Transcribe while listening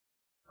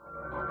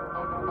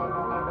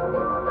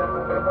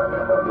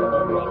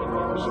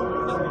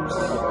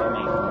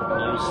transforming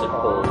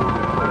musical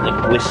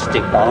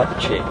linguistic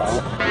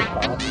objects.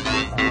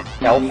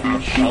 Elf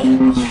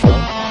machines.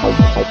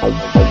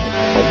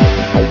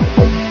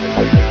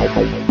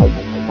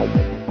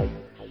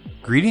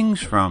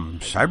 Greetings from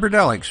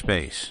Cyberdelic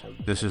Space.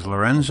 This is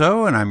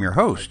Lorenzo, and I'm your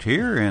host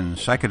here in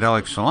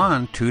Psychedelic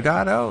Salon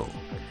 2.0.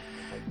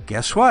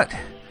 Guess what?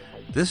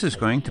 This is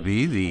going to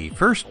be the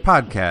first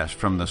podcast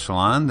from the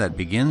salon that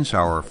begins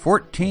our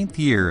 14th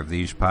year of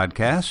these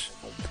podcasts,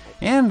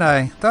 and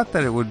I thought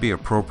that it would be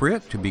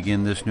appropriate to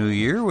begin this new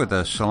year with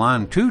a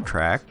Salon 2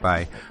 track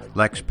by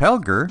Lex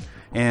Pelger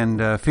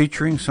and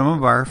featuring some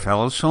of our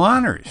fellow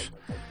saloners.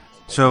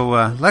 So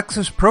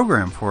Lex's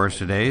program for us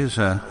today is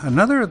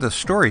another of the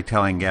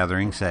storytelling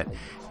gatherings that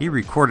he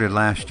recorded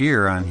last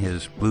year on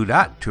his Blue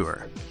Dot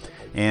tour.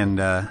 And,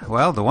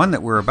 the one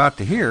that we're about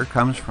to hear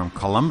comes from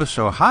Columbus,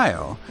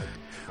 Ohio,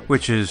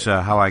 which is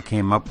how I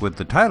came up with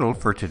the title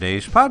for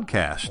today's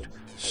podcast,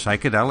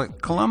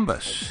 Psychedelic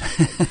Columbus.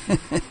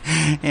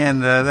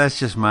 And that's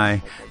just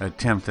my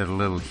attempt at a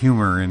little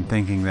humor in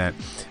thinking that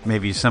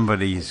maybe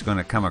somebody's going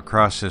to come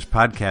across this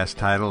podcast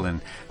title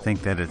and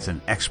think that it's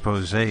an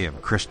expose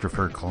of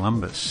Christopher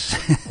Columbus.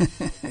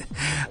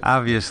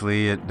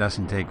 Obviously, it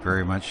doesn't take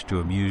very much to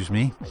amuse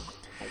me.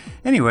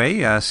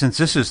 Anyway, since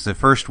this is the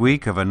first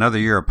week of another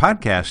year of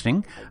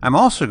podcasting, I'm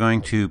also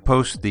going to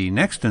post the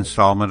next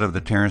installment of the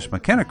Terence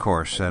McKenna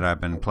course that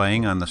I've been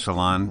playing on the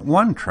Salon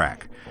 1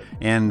 track.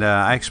 And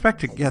I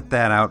expect to get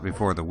that out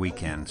before the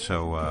weekend.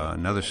 So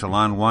another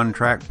Salon 1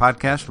 track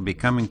podcast will be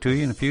coming to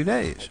you in a few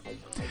days.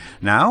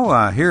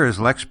 Now, here is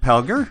Lex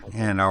Pelger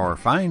and our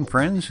fine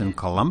friends in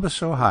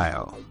Columbus,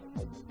 Ohio.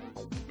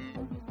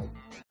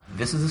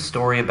 This is a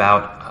story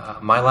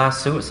about my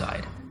last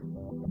suicide.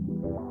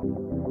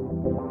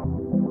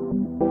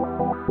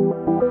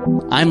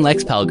 I'm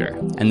Lex Pelger,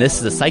 and this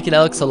is the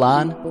Psychedelic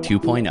Salon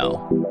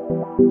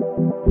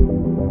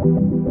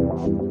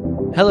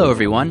 2.0. Hello,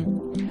 everyone.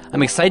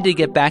 I'm excited to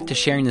get back to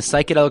sharing the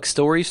psychedelic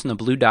stories from the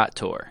Blue Dot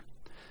Tour.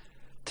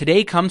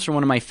 Today comes from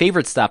one of my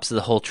favorite stops of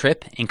the whole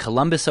trip in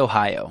Columbus,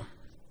 Ohio.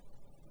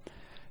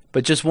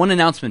 But just one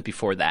announcement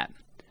before that.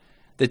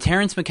 The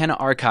Terence McKenna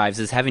Archives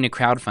is having a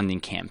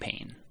crowdfunding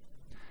campaign.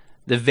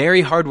 The very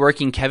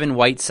hardworking Kevin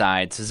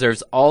Whitesides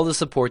deserves all the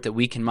support that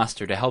we can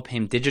muster to help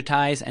him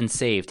digitize and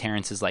save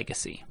Terence's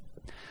legacy.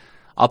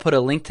 I'll put a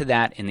link to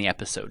that in the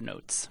episode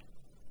notes.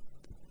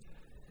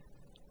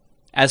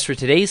 As for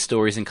today's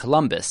stories in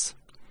Columbus,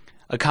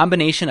 a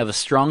combination of a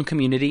strong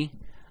community,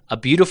 a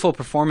beautiful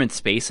performance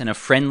space and a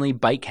friendly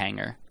bike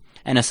hangar,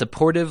 and a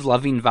supportive,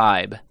 loving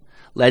vibe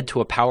led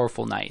to a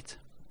powerful night.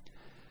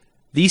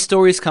 These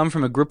stories come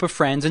from a group of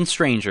friends and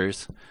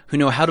strangers who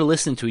know how to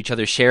listen to each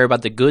other share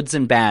about the goods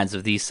and bads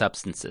of these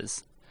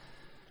substances.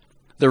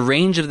 The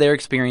range of their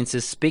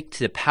experiences speak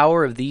to the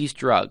power of these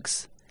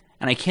drugs,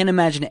 and I can't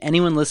imagine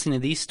anyone listening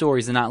to these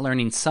stories and not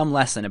learning some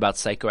lesson about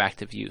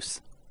psychoactive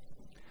use.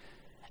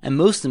 And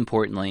most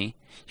importantly,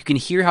 you can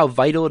hear how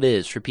vital it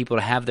is for people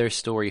to have their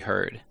story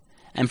heard,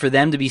 and for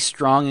them to be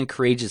strong and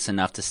courageous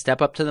enough to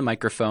step up to the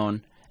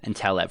microphone and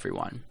tell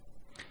everyone.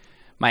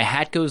 My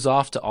hat goes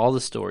off to all the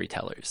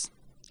storytellers,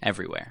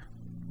 everywhere.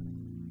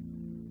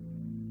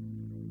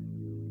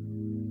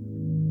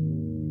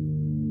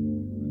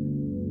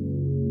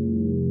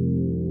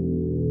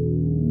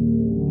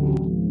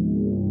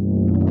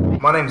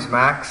 My name's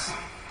Max.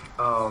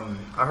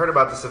 I heard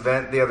about this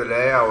event the other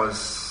day. I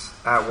was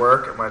at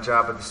work at my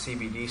job at the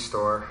CBD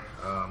store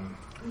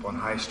on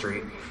High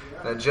Street.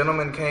 And a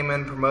gentleman came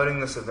in promoting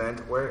this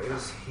event. Where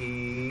is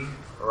he?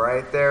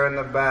 Right there in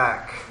the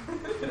back.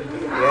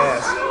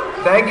 Yes.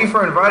 Thank you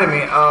for inviting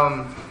me.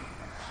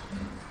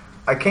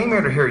 I came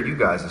here to hear you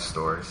guys'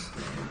 stories.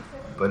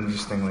 But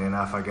interestingly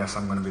enough, I guess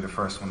I'm going to be the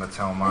first one to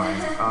tell mine.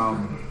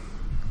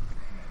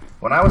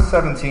 When I was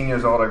 17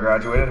 years old, I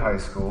graduated high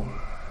school.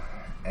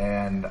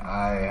 And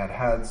I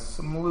had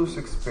some loose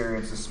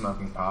experiences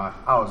smoking pot.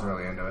 I was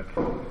really into it.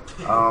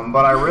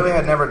 But I really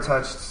had never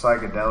touched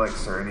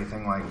psychedelics or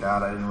anything like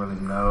that. I didn't really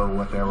know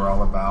what they were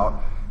all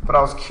about. But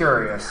I was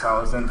curious.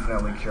 I was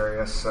infinitely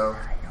curious. So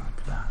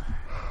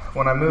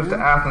when I moved to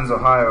Athens,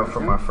 Ohio for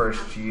my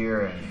first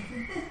year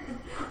in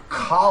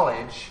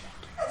college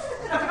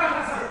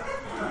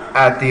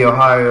at The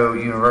Ohio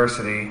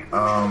University,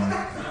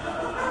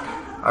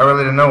 I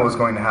really didn't know what was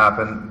going to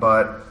happen,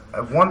 but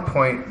at one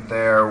point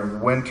their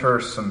winter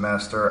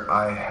semester,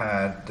 I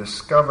had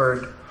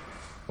discovered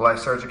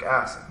lysergic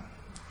acid.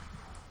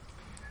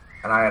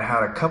 And I had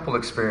had a couple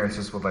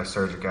experiences with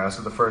lysergic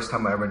acid. The first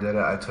time I ever did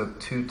it, I took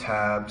 2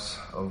 tabs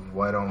of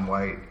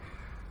white-on-white,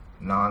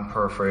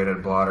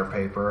 non-perforated blotter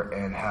paper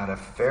and had a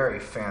very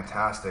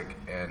fantastic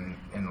and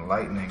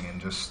enlightening and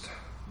just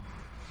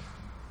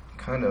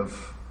kind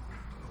of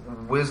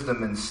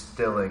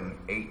wisdom-instilling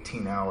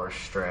 18-hour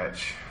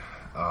stretch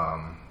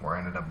where I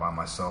ended up by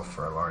myself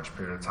for a large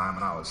period of time,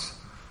 and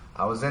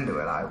I was into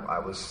it. I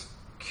was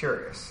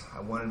curious. I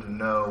wanted to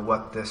know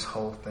what this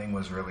whole thing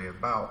was really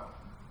about.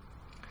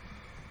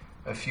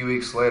 A few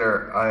weeks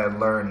later, I had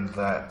learned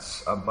that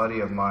a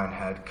buddy of mine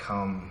had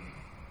come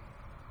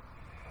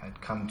had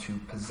come to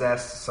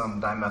possess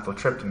some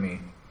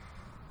dimethyltryptamine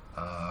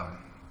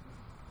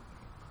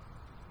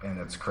in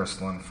its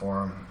crystalline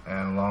form.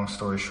 And long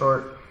story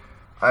short,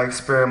 I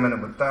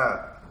experimented with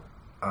that,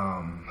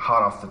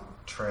 hot off the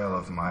trail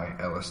of my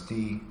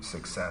LSD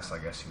success, I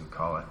guess you would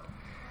call it.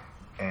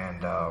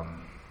 And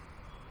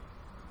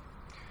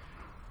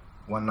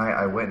one night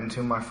I went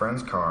into my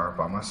friend's car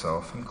by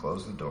myself and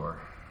closed the door.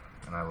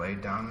 And I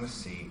laid down in the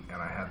seat,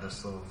 and I had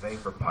this little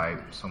vapor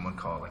pipe. Someone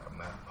call it like a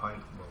meth pipe,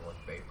 a little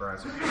like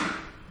vaporizer.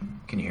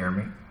 Can you hear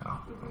me? Oh,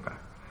 okay.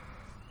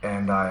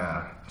 And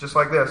I, just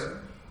like this,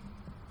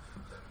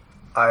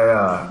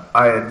 I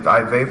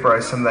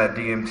vaporized some of that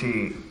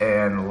DMT,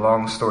 and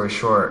long story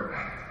short,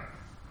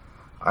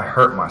 I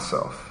hurt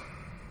myself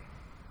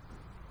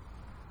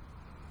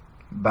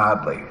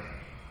badly.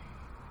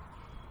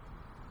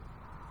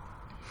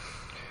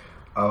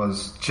 I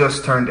was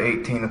just turned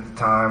 18 at the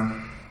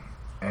time,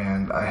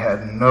 and I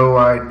had no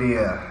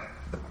idea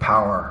the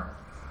power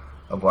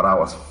of what I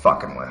was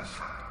fucking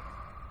with.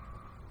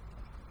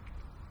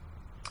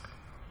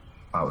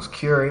 I was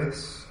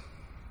curious.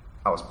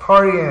 I was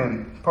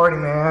partying, party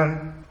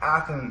man,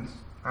 Athens,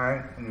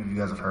 alright? Any of you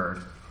guys have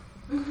heard.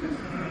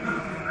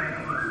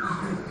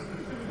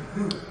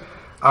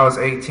 I was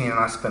 18 and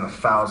I spent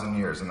 1,000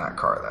 years in that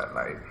car that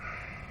night.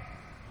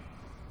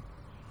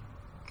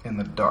 In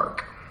the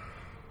dark.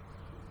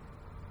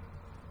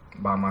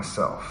 By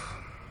myself.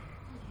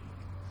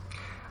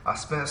 I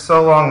spent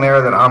so long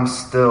there that I'm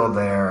still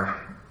there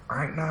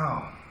right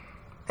now.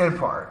 In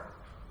part.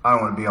 I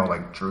don't want to be all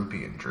like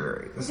droopy and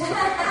dreary. This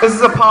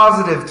is a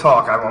positive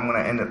talk. I'm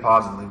going to end it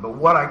positively. But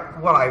what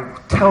I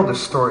tell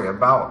this story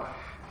about,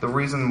 the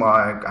reason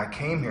why I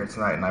came here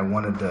tonight and I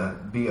wanted to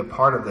be a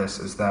part of this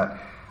is that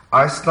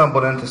I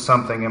stumbled into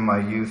something in my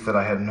youth that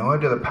I had no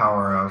idea the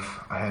power of.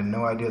 I had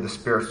no idea the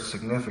spiritual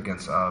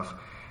significance of.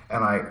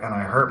 And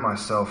I hurt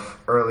myself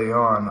early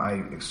on.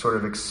 I sort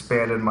of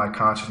expanded my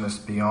consciousness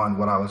beyond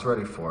what I was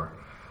ready for.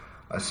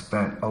 I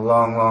spent a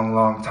long, long,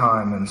 long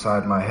time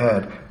inside my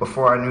head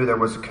before I knew there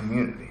was a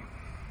community.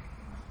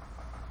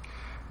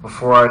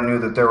 Before I knew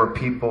that there were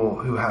people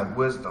who had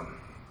wisdom.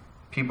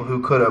 People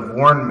who could have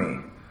warned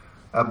me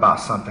about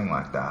something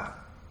like that.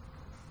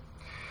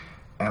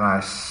 And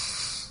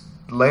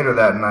later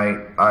that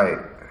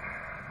night,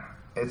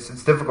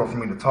 it's difficult for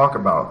me to talk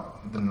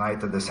about the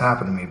night that this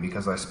happened to me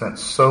because I spent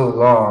so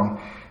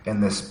long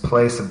in this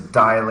place of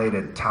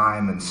dilated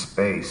time and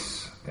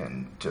space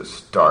and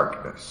just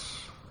darkness.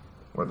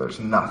 Where there's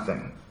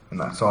nothing, and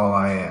that's all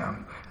I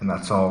am, and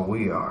that's all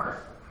we are,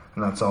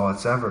 and that's all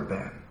it's ever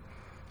been.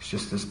 It's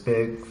just this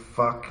big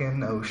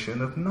fucking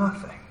ocean of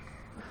nothing.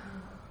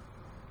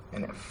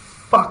 And it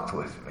fucked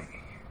with me.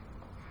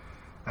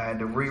 I had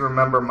to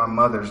re-remember my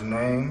mother's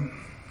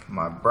name,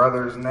 my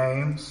brother's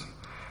names.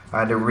 I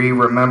had to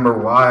re-remember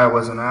why I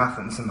was in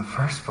Athens in the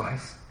first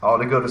place. All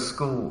to go to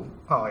school.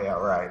 Oh yeah,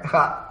 right.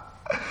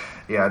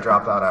 Yeah, I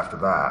dropped out after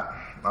that.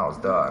 I was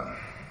done.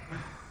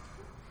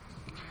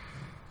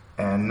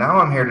 And now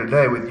I'm here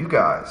today with you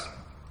guys,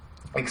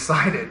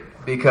 excited,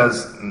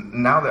 because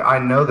now that I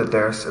know that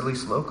there's, at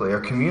least locally, a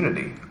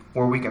community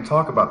where we can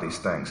talk about these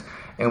things,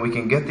 and we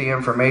can get the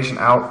information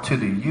out to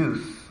the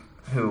youth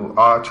who,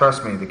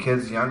 trust me, the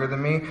kids younger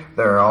than me,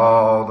 they're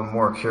all the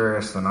more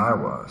curious than I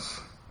was.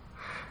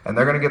 And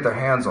they're going to get their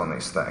hands on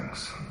these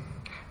things,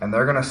 and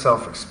they're going to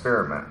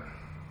self-experiment.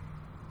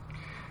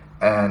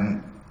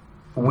 And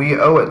we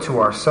owe it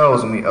to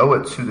ourselves, and we owe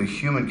it to the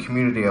human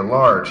community at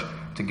large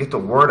to get the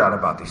word out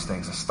about these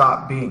things and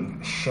stop being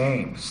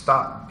ashamed,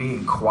 stop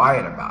being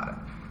quiet about it,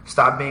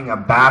 stop being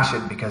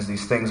abashed because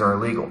these things are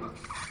illegal.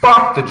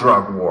 Fuck the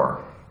drug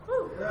war.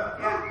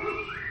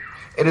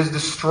 It is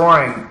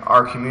destroying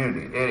our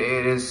community.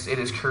 It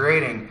is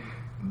creating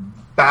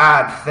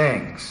bad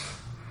things.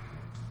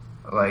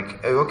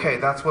 Like, okay,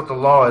 that's what the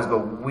law is,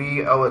 but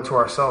we owe it to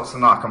ourselves to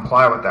not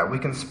comply with that. We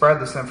can spread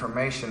this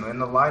information in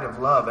the light of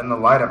love, in the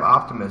light of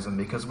optimism,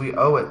 because we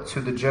owe it to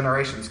the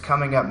generations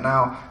coming up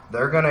now.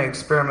 They're going to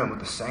experiment with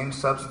the same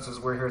substances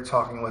we're here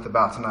talking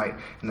about tonight.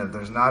 And if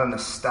there's not an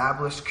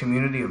established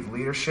community of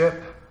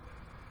leadership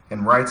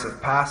and rites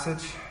of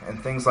passage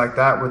and things like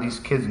that, where these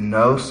kids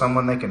know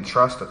someone they can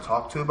trust to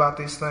talk to about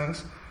these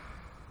things,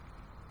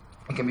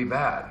 it can be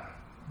bad.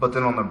 But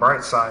then on the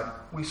bright side,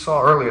 we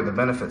saw earlier the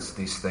benefits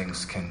these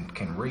things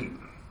can reap.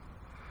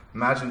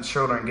 Imagine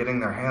children getting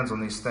their hands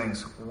on these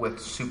things with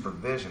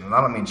supervision. And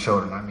I don't mean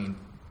children, I mean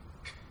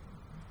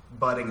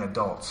budding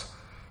adults.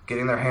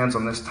 Getting their hands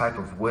on this type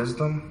of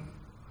wisdom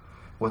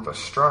with a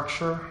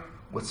structure,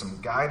 with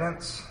some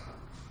guidance.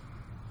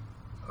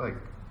 Like,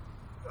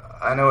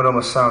 I know it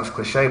almost sounds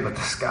cliche, but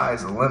the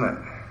sky's the limit.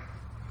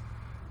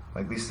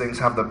 Like, these things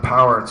have the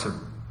power to...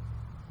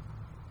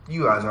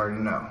 You guys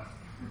already know.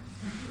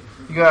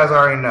 You guys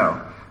already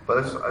know.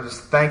 But I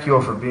just thank you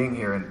all for being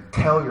here and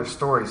tell your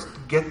stories.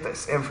 Get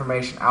this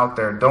information out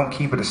there. Don't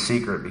keep it a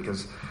secret,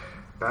 because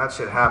bad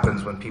shit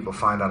happens when people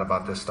find out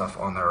about this stuff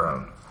on their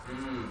own.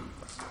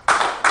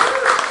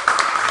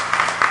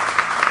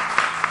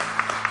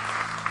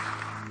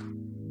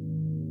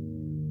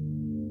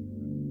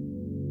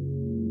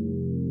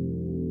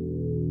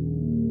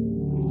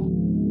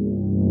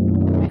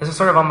 is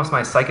sort of almost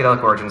my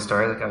psychedelic origin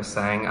story, like I was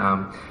saying.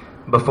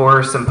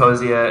 Before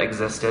Symposia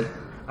existed,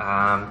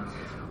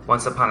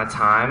 once upon a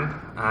time,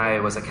 I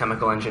was a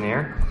chemical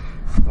engineer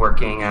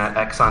working at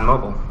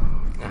ExxonMobil.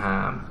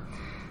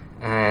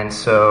 And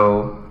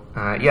so,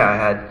 I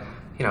had,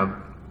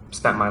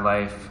 spent my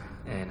life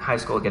in high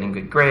school getting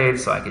good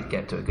grades so I could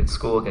get to a good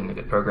school, get in a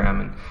good program,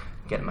 and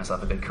get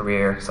myself a good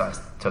career. So I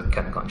took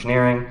chemical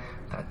engineering.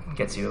 That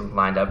gets you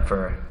lined up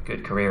for a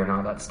good career and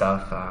all that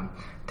stuff.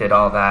 Did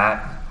all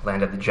that,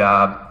 landed the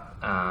job,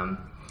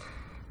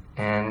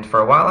 and for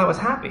a while I was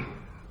happy,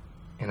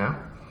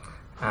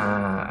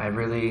 I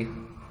really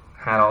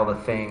had all the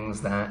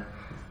things that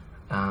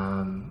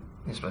are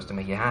supposed to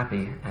make you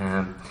happy.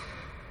 And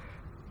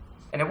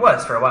it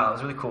was, for a while, it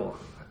was really cool.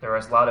 There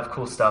was a lot of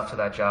cool stuff to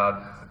that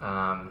job.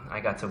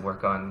 I got to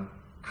work on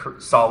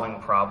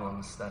solving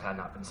problems that had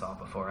not been solved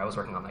before. I was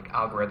working on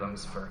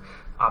algorithms for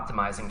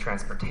optimizing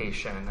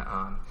transportation,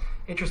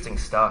 interesting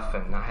stuff,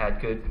 and I had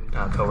good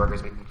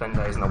coworkers. We'd spend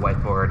days on the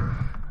whiteboard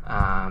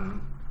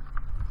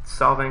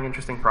solving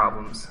interesting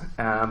problems.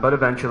 But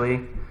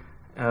eventually,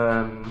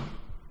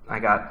 I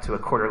got to a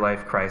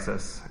quarter-life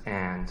crisis,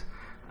 and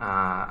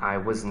I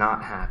was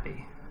not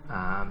happy.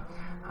 I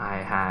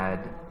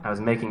was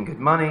making good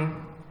money,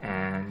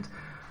 and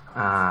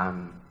I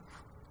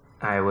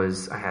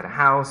had a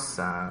house,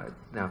 I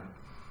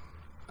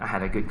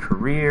had a good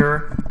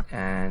career,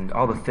 and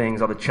all the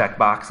things, all the check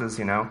boxes,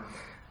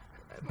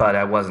 but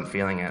I wasn't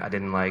feeling it. I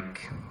didn't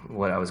like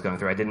what I was going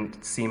through. I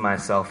didn't see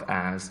myself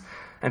as,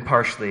 and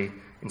partially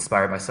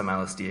inspired by some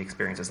LSD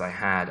experiences I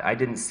had, I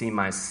didn't see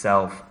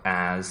myself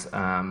as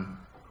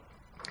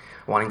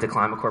wanting to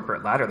climb a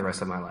corporate ladder the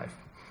rest of my life.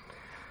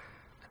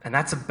 And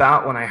that's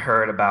about when I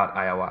heard about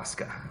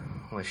ayahuasca,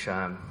 which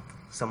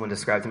someone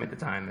described to me at the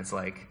time. It's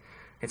like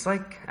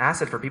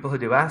acid for people who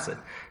do acid.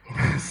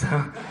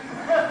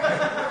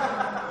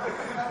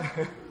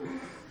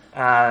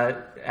 And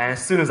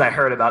as soon as I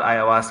heard about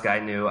ayahuasca, I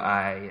knew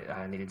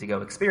I needed to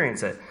go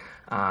experience it.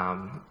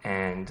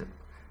 And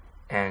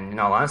in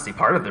all honesty,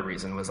 part of the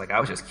reason was I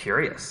was just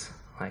curious.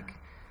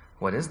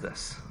 What is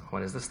this?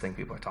 What is this thing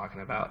people are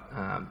talking about?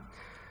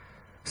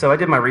 So I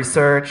did my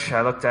research.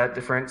 I looked at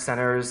different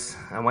centers.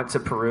 I went to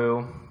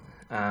Peru,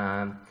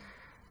 and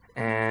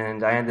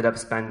I ended up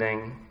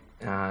spending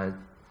a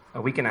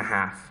week and a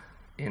half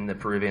in the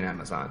Peruvian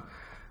Amazon.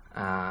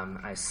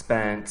 I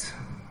spent,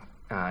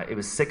 it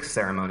was 6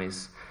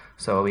 ceremonies.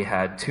 So we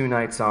had 2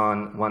 nights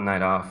on, 1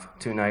 night off,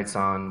 2 nights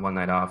on, 1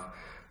 night off,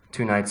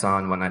 2 nights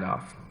on, 1 night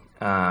off.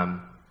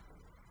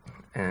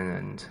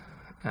 And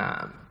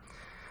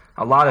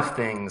a lot of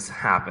things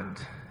happened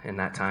in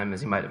that time,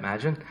 as you might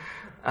imagine.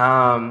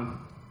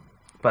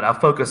 But I'll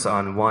focus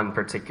on one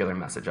particular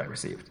message I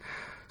received.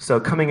 So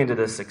coming into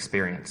this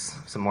experience,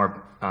 some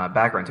more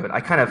background to it,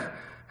 I kind of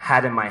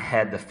had in my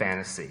head the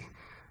fantasy.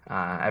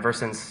 Ever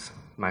since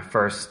my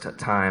first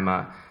time,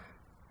 a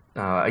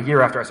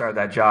year after I started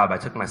that job, I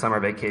took my summer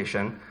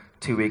vacation,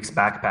 2 weeks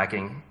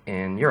backpacking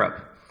in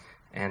Europe.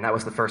 And that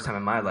was the first time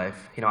in my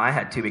life. I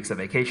had 2 weeks of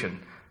vacation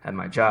at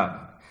my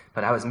job,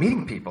 but I was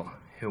meeting people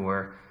who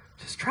were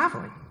just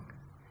traveling.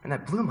 And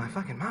that blew my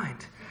fucking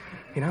mind.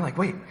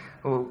 Wait,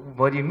 well,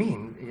 what do you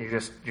mean?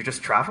 You're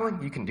just traveling?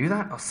 You can do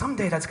that? Oh,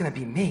 someday that's going to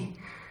be me,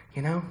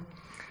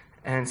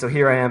 And so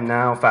here I am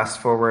now,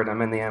 fast forward,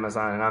 I'm in the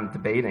Amazon, and I'm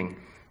debating,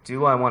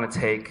 do I want to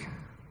take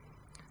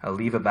a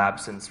leave of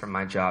absence from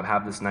my job,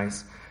 have this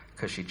nice,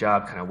 cushy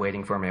job kind of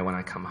waiting for me when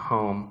I come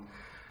home,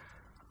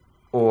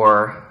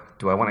 or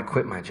do I want to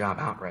quit my job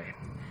outright?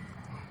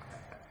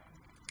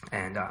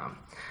 And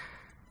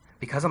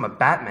because I'm a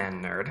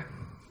Batman nerd,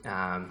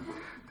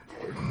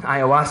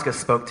 ayahuasca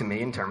spoke to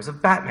me in terms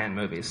of Batman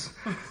movies.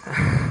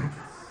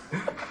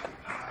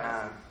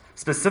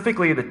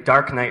 Specifically, The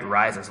Dark Knight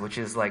Rises, which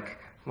is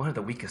one of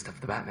the weakest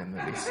of the Batman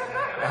movies.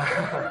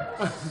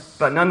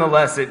 But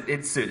nonetheless,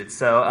 it suited.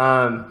 So,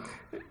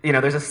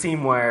 there's a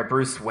scene where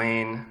Bruce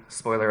Wayne,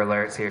 spoiler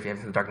alerts here if you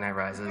haven't seen The Dark Knight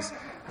Rises,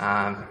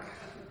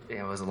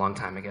 it was a long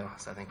time ago,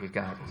 so I think we've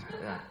got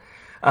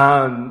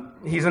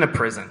he's in a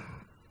prison,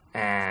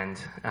 and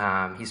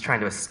he's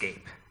trying to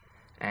escape.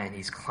 And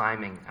he's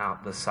climbing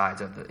out the sides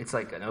of it's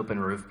like an open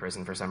roof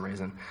prison for some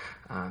reason,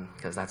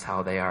 because that's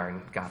how they are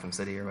in Gotham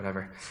City or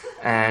whatever.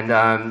 And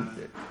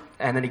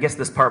then he gets to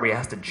this part where he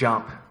has to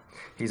jump.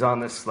 He's on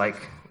this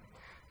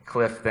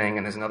cliff thing,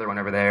 and there's another one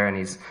over there, and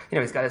he's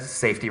got his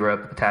safety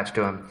rope attached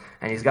to him,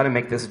 and he's got to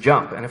make this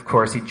jump. And of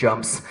course he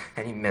jumps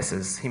and he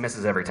misses. He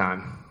misses every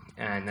time.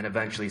 And then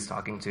eventually he's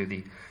talking to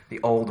the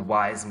old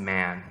wise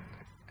man,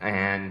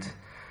 and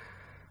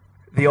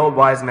the old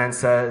wise man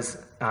says,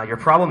 your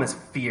problem is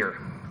fear.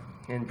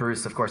 And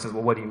Bruce, of course, says,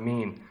 well, what do you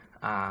mean?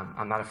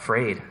 I'm not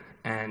afraid.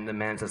 And the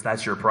man says,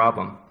 that's your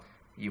problem.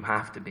 You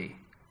have to be.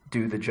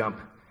 Do the jump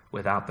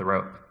without the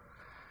rope.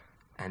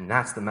 And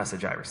that's the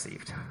message I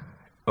received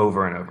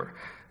over and over.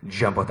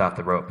 Jump without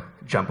the rope.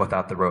 Jump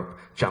without the rope.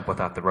 Jump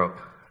without the rope.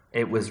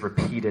 It was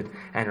repeated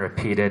and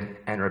repeated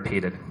and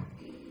repeated.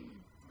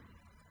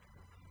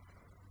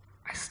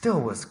 I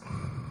still was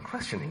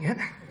questioning it.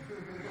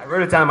 I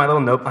wrote it down in my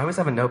little note. I always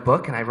have a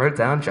notebook, and I wrote it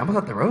down, jump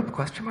off the rope, ?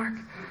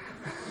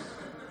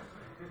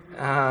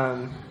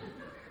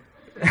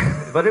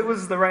 But it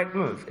was the right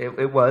move.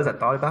 It was. I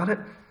thought about it,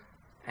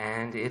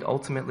 and it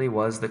ultimately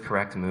was the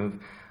correct move.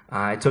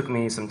 It took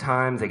me some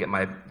time to get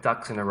my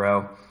ducks in a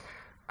row,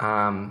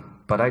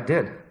 but I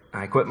did.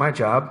 I quit my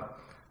job,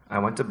 I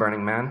went to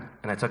Burning Man,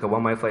 and I took a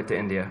one-way flight to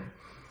India.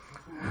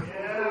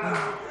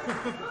 Yeah.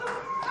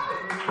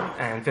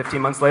 And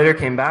 15 months later,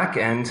 came back,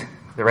 and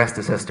the rest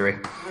is history.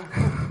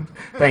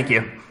 Thank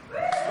you.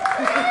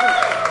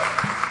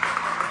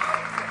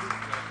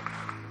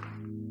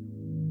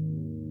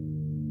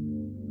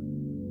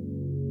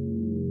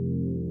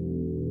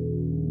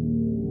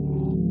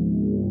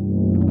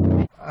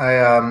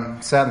 I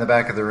sat in the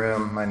back of the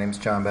room. My name's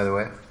John, by the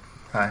way.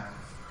 Hi.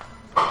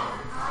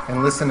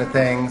 And listened to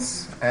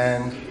things,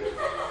 and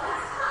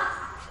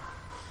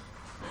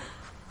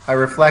I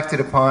reflected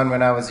upon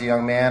when I was a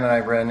young man, and I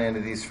ran into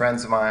these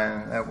friends of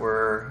mine that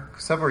were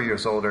several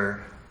years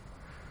older,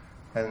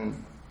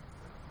 and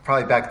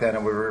probably back then I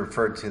would have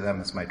referred to them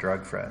as my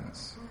drug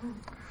friends.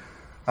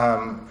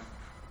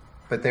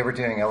 But they were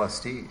doing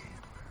LSD,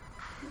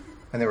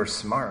 and they were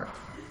smart.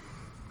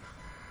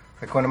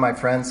 Like one of my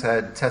friends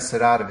had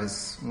tested out of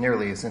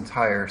nearly his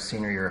entire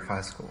senior year of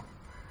high school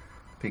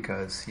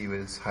because he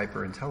was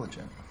hyper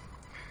intelligent.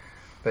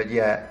 But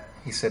yet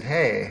he said,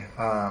 hey,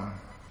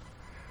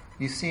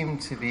 you seem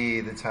to be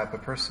the type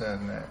of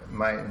person that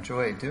might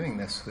enjoy doing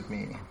this with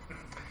me.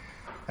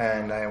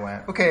 And I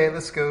went, okay,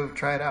 let's go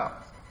try it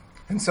out.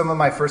 And some of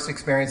my first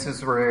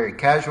experiences were very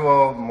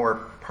casual, more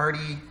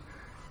party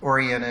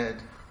oriented.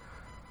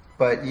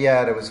 But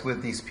yet I was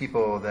with these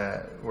people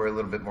that were a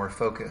little bit more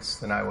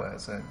focused than I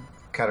was. I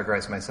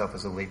categorized myself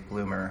as a late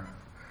bloomer.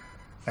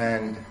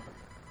 And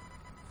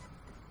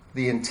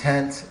the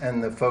intent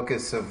and the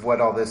focus of what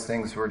all these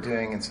things were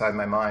doing inside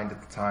my mind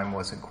at the time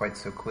wasn't quite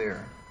so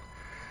clear.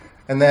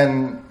 And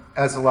then,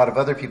 as a lot of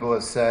other people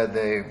have said,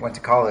 they went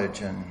to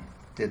college and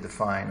did the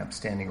fine,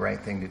 upstanding right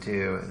thing to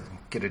do,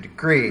 get a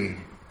degree,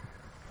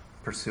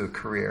 pursue a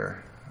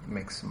career,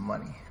 make some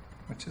money,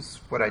 which is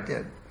what I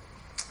did.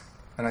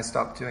 And I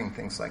stopped doing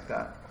things like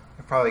that.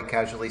 I probably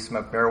casually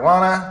smoked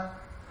marijuana,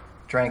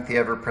 drank the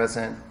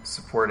ever-present,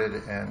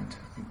 supported, and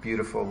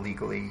beautiful,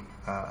 legally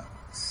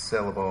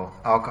saleable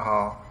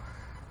alcohol,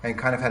 and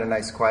kind of had a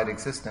nice, quiet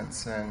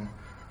existence. And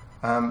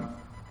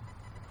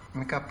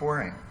it got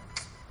boring.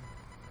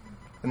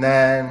 And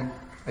then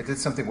I did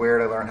something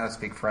weird. I learned how to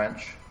speak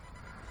French.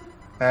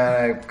 And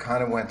I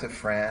kind of went to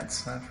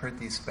France. I've heard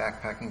these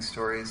backpacking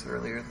stories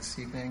earlier this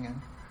evening.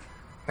 And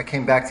I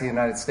came back to the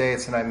United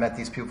States, and I met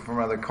these people from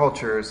other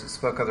cultures who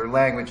spoke other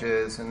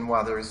languages. And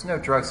while there was no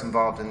drugs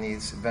involved in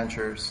these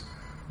adventures,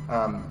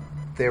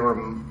 they were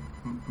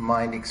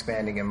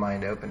mind-expanding and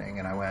mind-opening.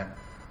 And I went,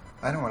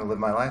 I don't want to live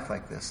my life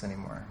like this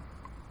anymore.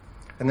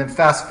 And then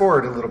fast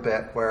forward a little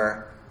bit,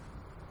 where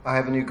I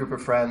have a new group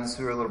of friends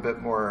who are a little bit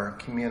more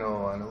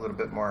communal and a little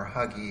bit more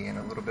huggy and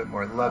a little bit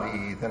more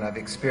lovey than I've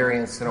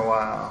experienced in a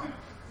while.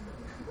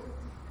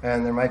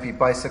 And there might be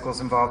bicycles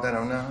involved, I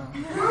don't know.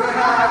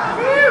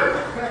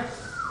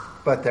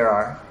 But there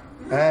are.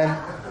 And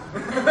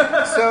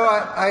so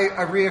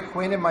I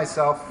reacquainted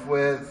myself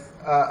with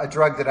a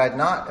drug that I'd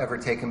not ever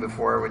taken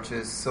before, which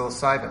is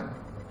psilocybin.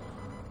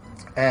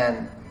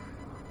 And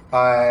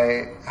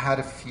I had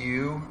a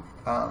few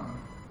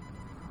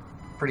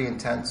pretty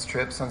intense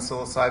trips on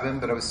psilocybin,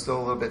 but I was still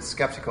a little bit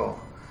skeptical.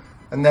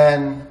 And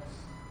then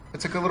I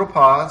took a little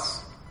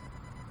pause,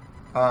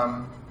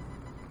 and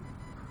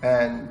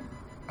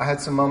I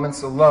had some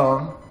moments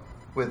alone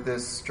with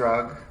this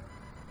drug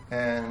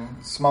and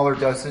smaller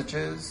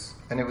dosages,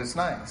 and it was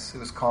nice. It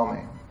was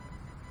calming.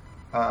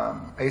 I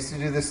used to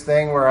do this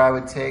thing where I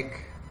would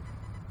take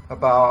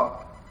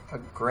about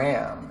 1.5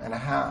 grams, and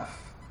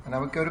I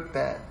would go to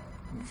bed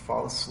and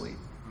fall asleep.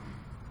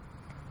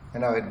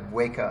 And I would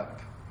wake up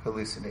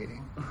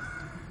hallucinating.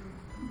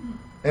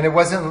 And it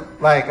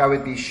wasn't like I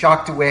would be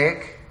shocked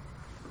awake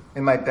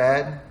in my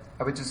bed.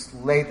 I would just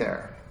lay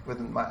there with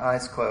my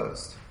eyes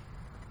closed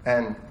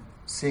and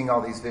seeing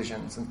all these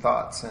visions and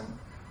thoughts. And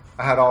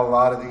I had a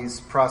lot of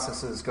these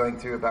processes going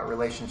through about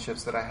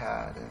relationships that I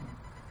had. And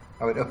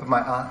I would open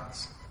my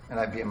eyes and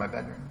I'd be in my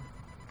bedroom.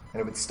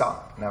 And it would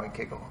stop and I would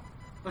giggle.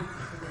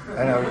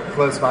 And I would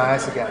close my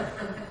eyes again.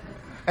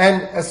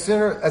 And at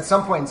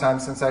some point in time,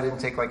 since I didn't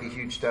take like a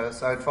huge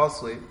dose, I would fall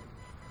asleep.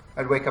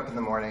 I'd wake up in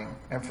the morning,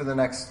 and for the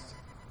next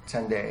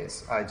 10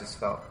 days, I just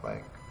felt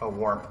like a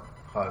warm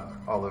hug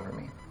all over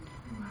me.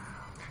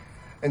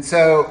 And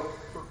so,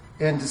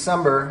 in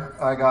December,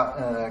 I got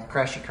in a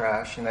crashy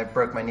crash, and I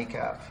broke my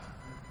kneecap.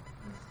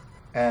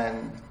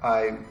 And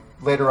I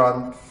later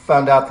on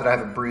found out that I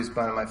have a bruised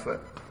bone in my foot.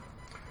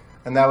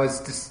 And that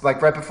was just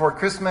like right before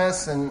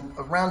Christmas, and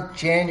around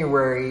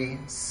January,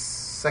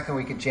 second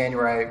week of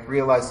January, I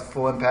realized the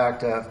full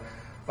impact of,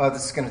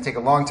 this is going to take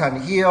a long time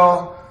to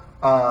heal.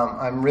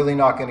 I'm really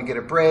not going to get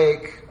a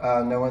break.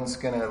 No one's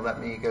going to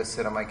let me go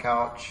sit on my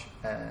couch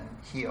and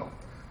heal.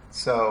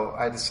 So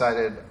I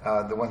decided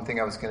the one thing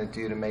I was going to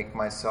do to make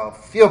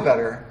myself feel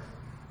better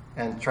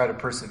and try to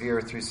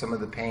persevere through some of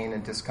the pain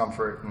and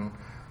discomfort and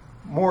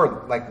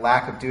more like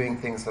lack of doing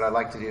things that I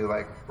like to do,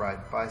 like ride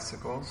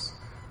bicycles.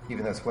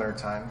 Even though it's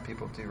wintertime,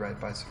 people do ride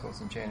bicycles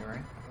in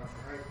January.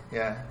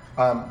 Yeah.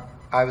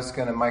 I was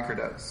going to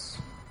microdose.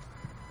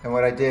 And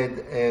what I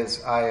did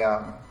is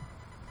I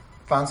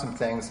found some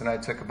things, and I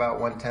took about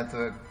 1/10 of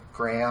a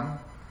gram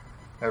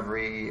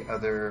every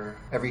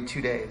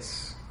 2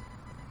 days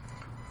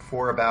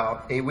for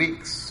about 8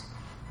 weeks.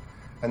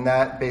 And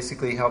that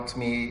basically helped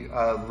me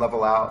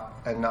level out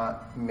and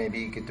not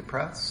maybe get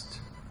depressed,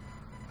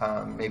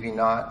 maybe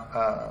not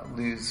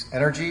lose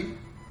energy.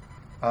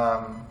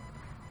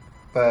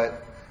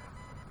 But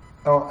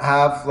I don't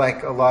have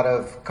like a lot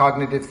of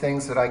cognitive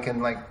things that I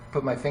can like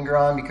put my finger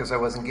on because I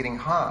wasn't getting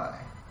high.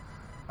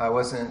 I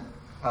wasn't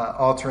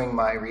altering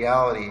my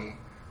reality,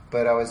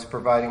 but I was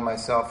providing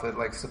myself with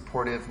like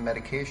supportive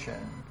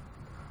medication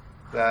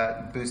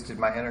that boosted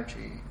my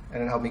energy.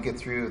 And it helped me get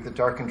through the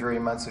dark and dreary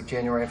months of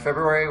January and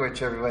February,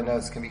 which everyone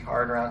knows can be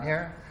hard around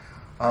here.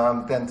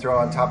 Then throw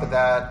on top of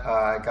that,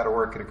 I got to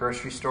work at a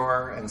grocery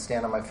store and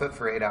stand on my foot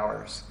for 8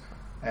 hours.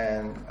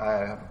 And I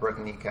have a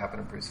broken kneecap and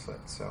a bruised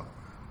foot. So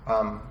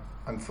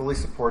I'm fully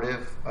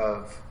supportive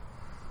of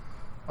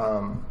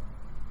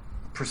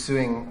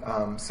pursuing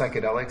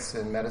psychedelics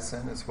in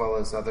medicine as well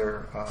as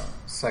other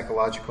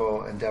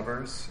psychological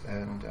endeavors.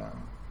 And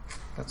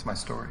that's my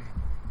story.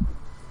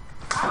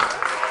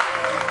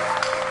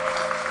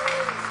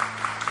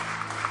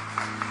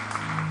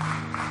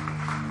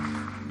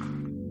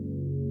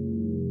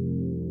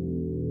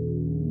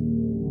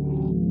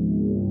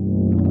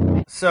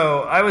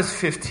 So I was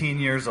 15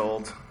 years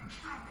old,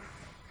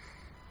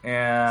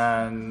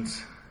 and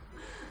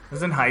I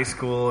was in high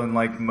school, and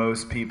like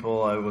most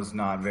people, I was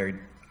not very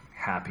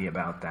happy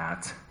about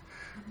that.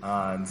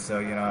 And so,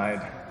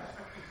 I'd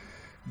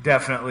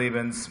definitely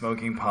been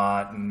smoking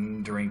pot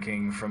and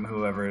drinking from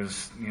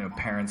whoever's,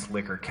 parents'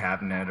 liquor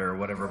cabinet or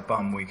whatever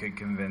bum we could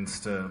convince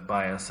to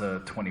buy us a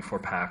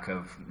 24-pack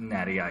of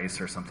Natty Ice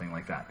or something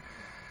like that.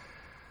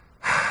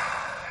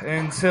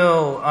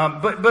 Until,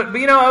 but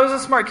I was a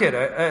smart kid.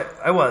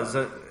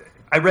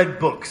 I read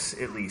books,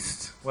 at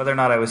least. Whether or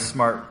not I was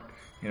smart,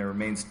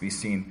 remains to be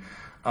seen.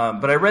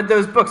 But I read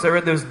those books. I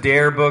read those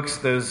DARE books.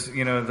 Those,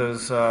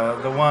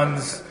 the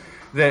ones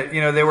that,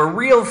 they were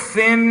real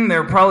thin. They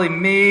were probably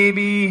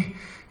maybe,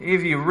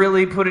 if you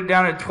really put it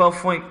down at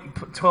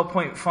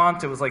 12-point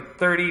font, it was like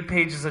 30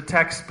 pages of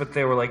text, but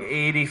they were like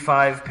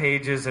 85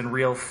 pages and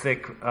real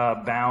thick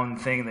bound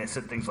thing. They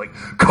said things like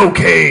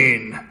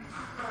cocaine.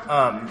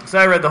 So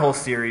I read the whole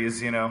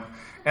series, and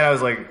I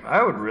was like,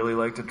 I would really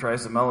like to try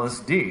some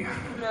LSD.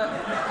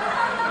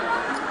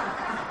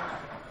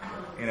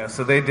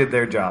 So they did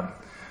their job.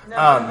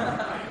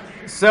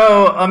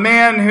 So a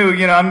man who,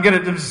 I'm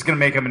just gonna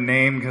make him a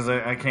name because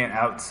I can't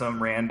out some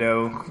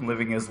rando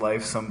living his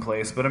life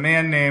someplace, but a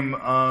man named,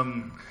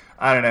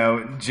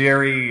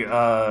 Jerry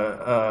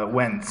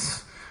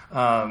Wentz.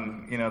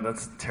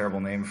 That's a terrible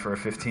name for a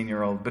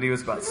 15-year-old, but he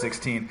was about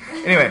 16.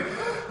 Anyway,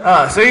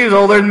 so he was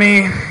older than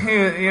me.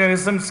 He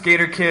was some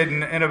skater kid,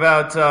 and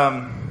about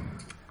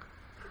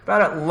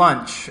at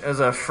lunch as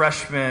a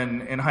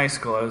freshman in high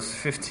school, I was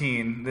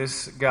 15,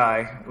 this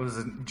guy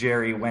was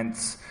Jerry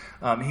Wentz.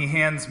 He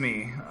hands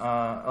me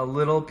a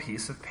little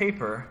piece of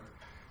paper,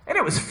 and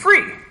it was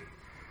free.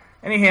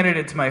 And he handed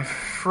it to my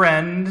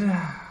friend,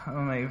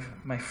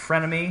 my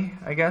frenemy,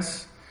 I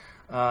guess.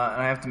 And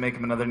I have to make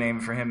him another name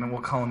for him, and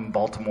we'll call him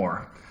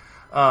Baltimore.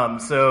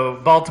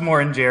 So Baltimore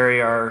and Jerry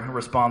are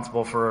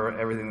responsible for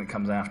everything that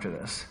comes after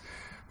this.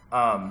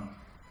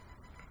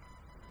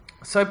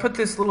 So I put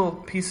this little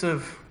piece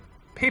of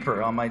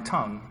paper on my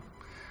tongue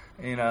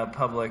in a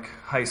public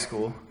high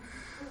school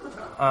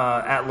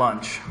at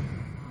lunch.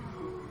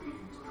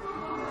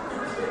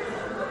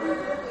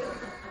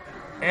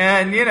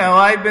 And,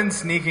 I'd been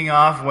sneaking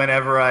off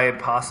whenever I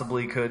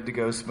possibly could to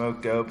go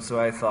smoke dope, so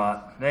I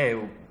thought, hey,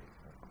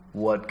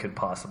 what could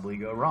possibly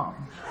go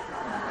wrong?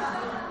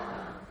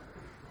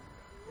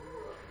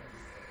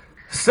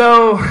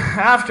 So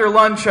after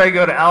lunch, I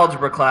go to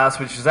algebra class,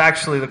 which is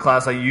actually the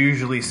class I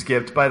usually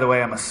skipped. By the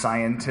way, I'm a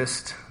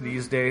scientist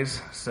these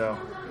days, so,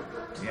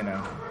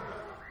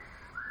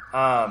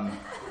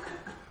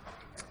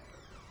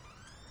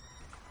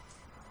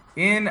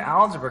 in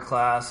algebra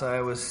class,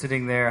 I was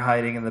sitting there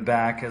hiding in the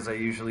back, as I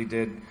usually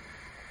did,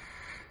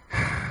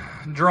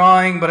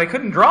 drawing, but I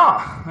couldn't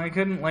draw. I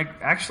couldn't,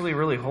 actually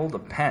really hold a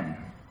pen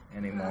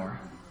anymore.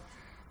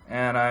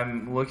 And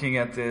I'm looking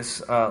at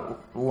this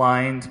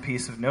lined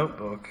piece of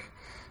notebook.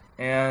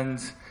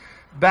 And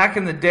back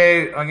in the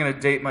day, I'm going to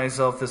date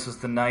myself, this was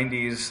the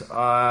 90s,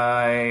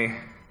 I,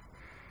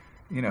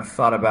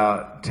 thought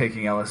about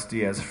taking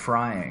LSD as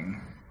frying.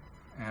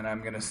 And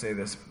I'm going to say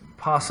this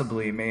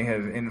possibly may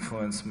have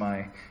influenced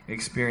my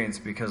experience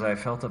because I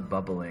felt a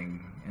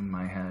bubbling in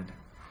my head.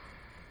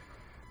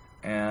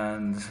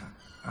 And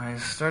I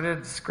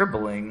started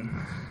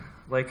scribbling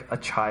like a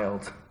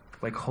child,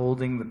 like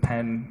holding the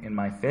pen in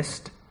my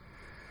fist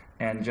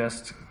and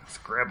just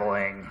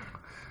scribbling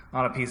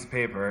on a piece of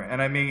paper.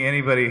 And I mean,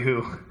 anybody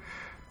who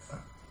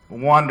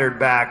wandered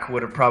back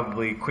would have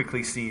probably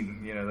quickly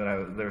seen,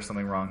 that there was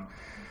something wrong.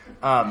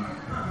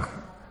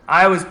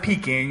 I was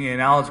peaking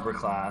in algebra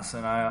class,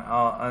 and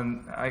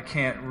I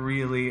can't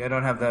really, I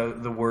don't have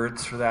the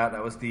words for that.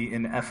 That was the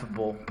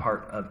ineffable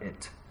part of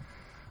it.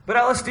 But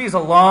LSD is a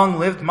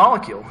long-lived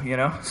molecule,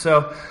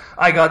 So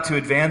I got to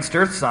advanced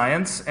earth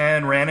science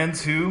and ran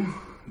into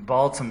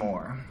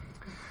Baltimore,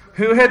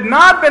 who had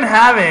not been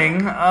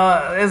having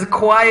as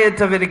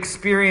quiet of an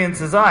experience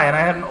as I. And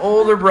I had an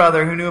older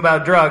brother who knew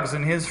about drugs,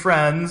 and his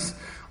friends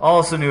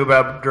also knew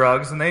about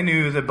drugs, and they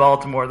knew that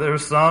Baltimore, there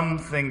was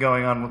something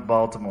going on with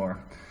Baltimore.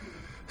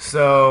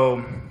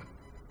 So,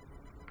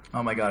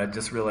 oh my God, I'm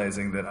just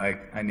realizing that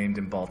I named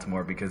him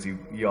Baltimore because you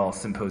all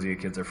Symposia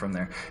kids are from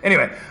there.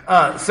 Anyway,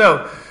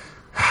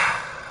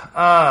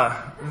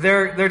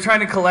 they're trying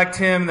to collect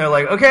him. They're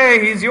like,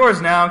 okay, he's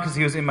yours now, because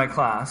he was in my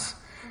class.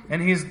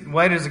 And he's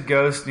white as a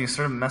ghost, and he's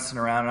sort of messing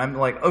around. And I'm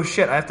like, oh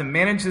shit, I have to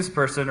manage this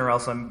person or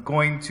else I'm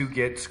going to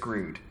get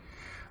screwed.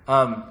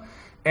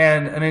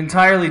 And an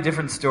entirely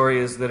different story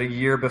is that a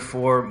year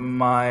before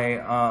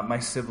my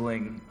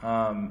sibling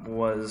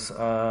was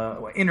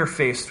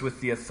interfaced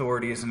with the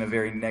authorities in a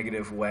very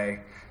negative way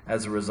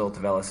as a result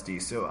of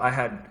LSD. So I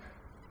had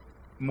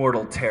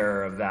mortal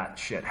terror of that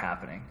shit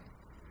happening.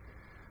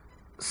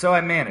 So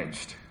I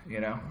managed,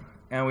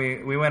 and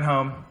we went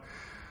home.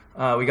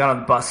 We got on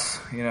the bus,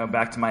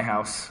 back to my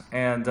house,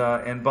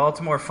 and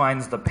Baltimore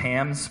finds the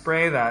Pam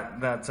spray,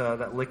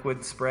 that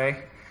liquid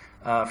spray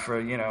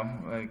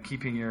for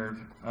keeping your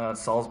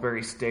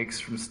Salisbury steaks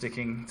from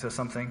sticking to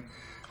something,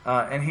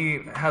 and he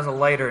has a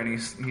lighter, and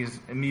he's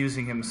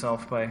amusing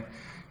himself by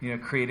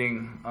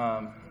creating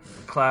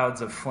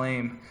clouds of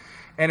flame,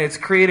 and it's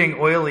creating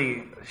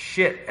oily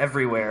shit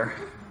everywhere.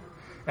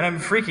 And I'm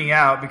freaking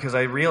out because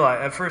I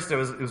realized, at first it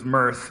was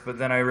mirth, but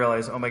then I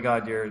realized, oh my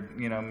God, you're,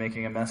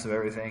 making a mess of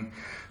everything.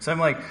 So I'm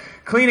like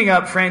cleaning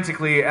up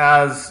frantically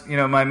as,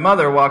 my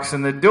mother walks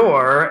in the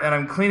door, and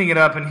I'm cleaning it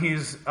up, and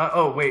he's,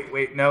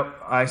 wait, no,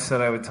 I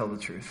said I would tell the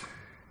truth.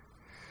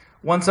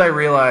 Once I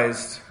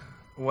realized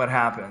what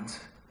happened,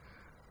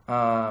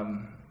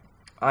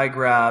 I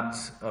grabbed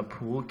a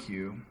pool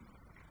cue,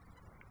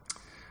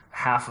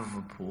 half of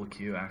a pool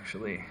cue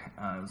actually,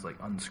 it was like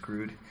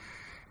unscrewed,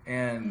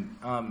 and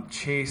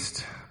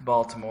chased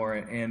Baltimore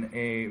in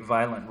a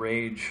violent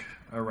rage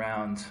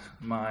around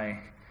my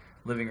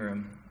living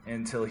room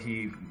until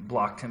he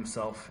blocked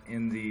himself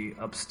in the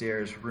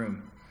upstairs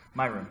room,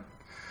 my room,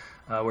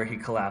 where he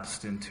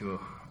collapsed into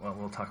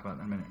we'll talk about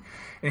that in a minute.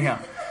 Anyhow,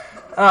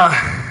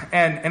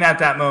 and at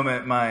that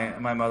moment,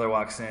 my mother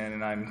walks in,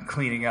 and I'm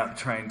cleaning up,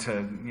 trying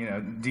to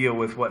deal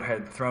with what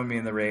had thrown me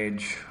in the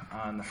rage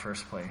in the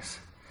first place.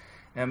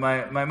 And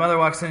my mother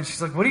walks in, and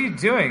she's like, what are you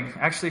doing?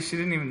 Actually, she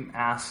didn't even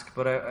ask,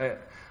 but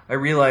I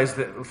realized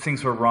that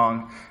things were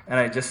wrong, and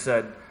I just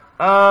said,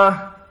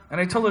 and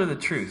I told her the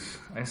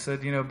truth. I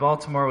said,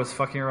 Baltimore was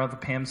fucking around with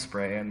the Pam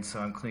spray, and so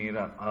I'm cleaning it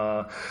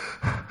up.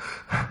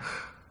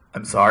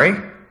 I'm sorry?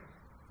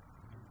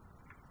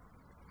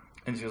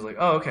 And she was like,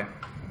 oh, okay.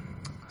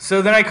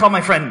 So then I called my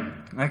friend.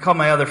 I called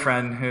my other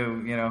friend who,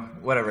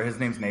 whatever, his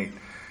name's Nate.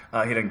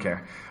 He doesn't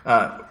care.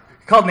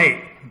 Called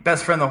Nate,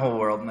 best friend in the whole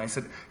world, and I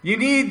said, you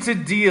need to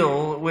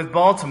deal with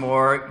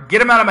Baltimore, get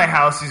him out of my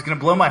house, he's going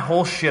to blow my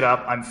whole shit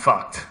up, I'm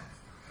fucked.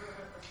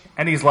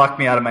 And he's locked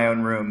me out of my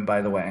own room,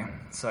 by the way,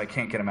 so I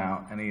can't get him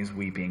out, and he's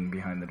weeping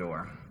behind the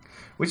door,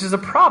 which is a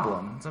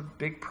problem. It's a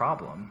big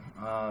problem.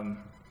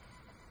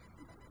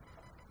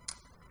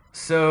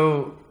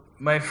 So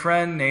my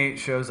friend Nate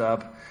shows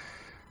up,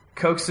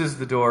 coaxes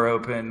the door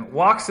open,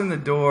 walks in the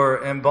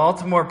door, and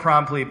Baltimore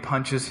promptly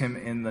punches him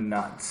in the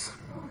nuts.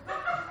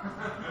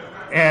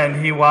 And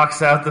he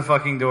walks out the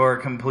fucking door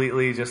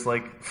completely just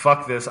like,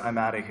 fuck this, I'm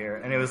out of here.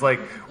 And it was like,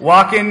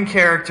 walk in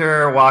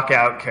character, walk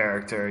out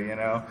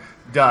character,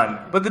 done.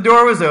 But the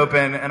door was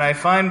open, and I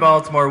find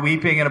Baltimore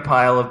weeping in a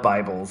pile of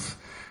Bibles,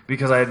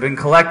 because I had been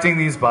collecting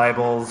these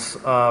Bibles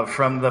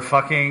from the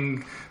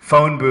fucking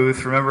phone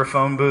booth. Remember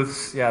phone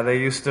booths? Yeah, they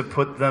used to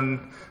put the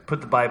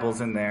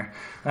Bibles in there.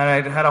 And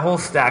I had a whole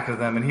stack of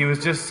them, and he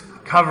was just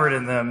covered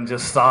in them,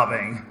 just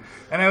sobbing.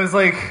 And I was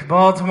like,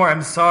 Baltimore,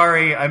 I'm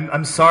sorry.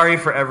 I'm sorry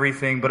for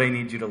everything, but I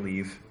need you to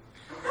leave.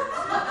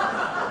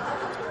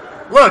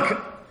 Look,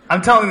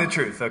 I'm telling the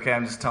truth, okay?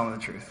 I'm just telling the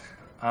truth.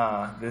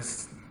 I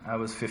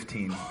was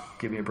 15.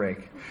 Give me a break.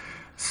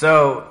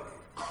 So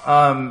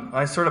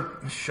I sort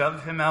of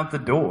shove him out the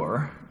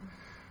door.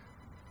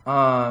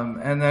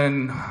 And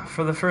then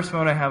for the first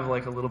moment, I have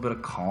like a little bit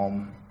of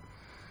calm.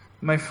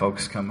 My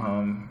folks come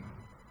home.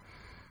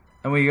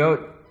 And we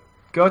go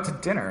out to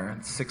dinner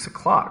at 6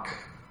 o'clock.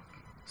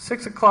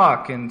 6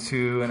 o'clock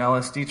into an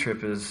LSD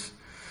trip is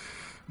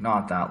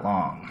not that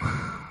long.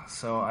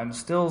 So I'm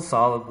still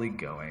solidly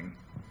going.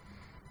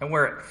 And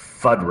we're at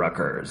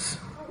Fuddruckers.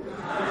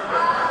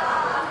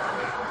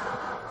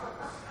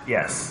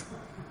 Yes.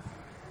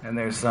 And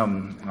there's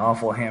some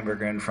awful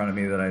hamburger in front of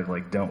me that I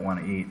don't want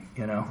to eat,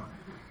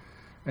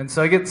 And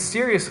so I get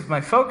serious with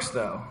my folks,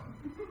 though.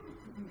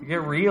 I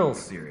get real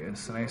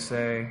serious, and I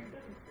say,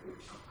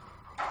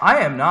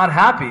 I am not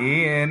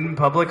happy in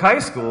public high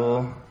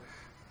school.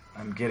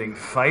 I'm getting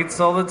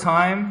fights all the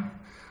time.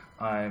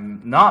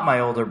 I'm not my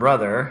older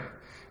brother,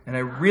 and I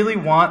really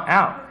want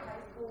out.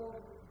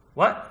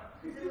 What?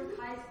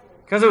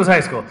 Because it was high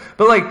school.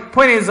 But like,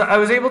 point is, I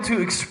was able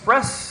to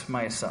express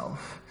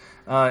myself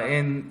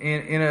in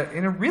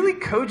a really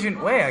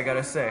cogent way, I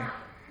gotta say.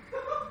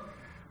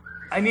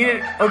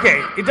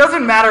 It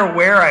doesn't matter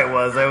where I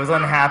was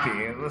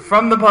unhappy.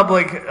 From the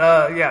public,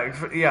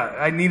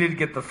 I needed to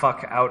get the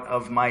fuck out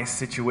of my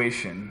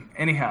situation.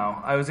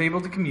 Anyhow, I was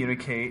able to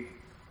communicate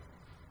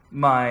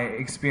my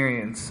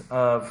experience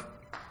of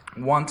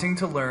wanting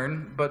to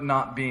learn, but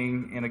not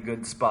being in a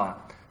good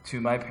spot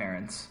to my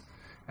parents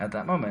at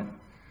that moment.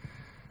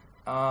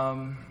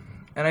 And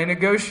I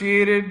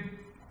negotiated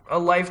a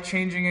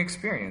life-changing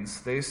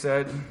experience. They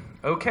said,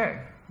 okay,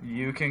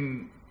 you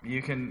can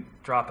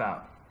drop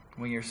out.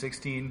 When you're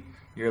 16,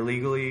 you're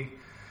legally,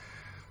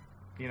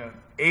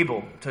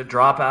 able to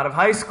drop out of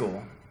high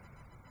school.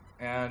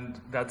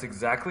 And that's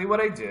exactly what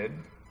I did.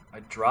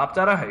 I dropped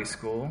out of high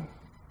school.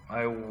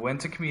 I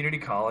went to community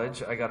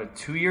college. I got a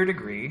 2-year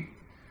degree,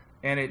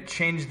 and it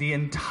changed the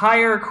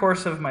entire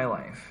course of my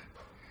life.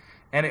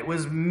 And it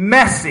was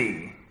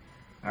messy.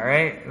 All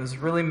right? It was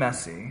really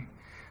messy.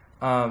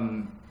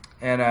 I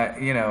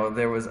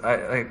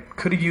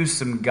could have used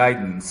some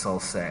guidance,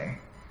 I'll say.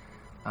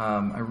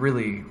 I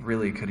really,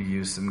 really could have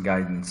used some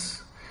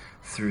guidance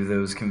through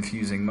those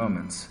confusing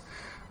moments.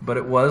 But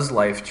it was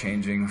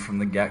life-changing from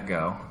the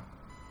get-go.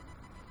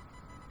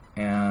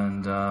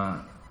 And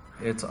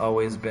it's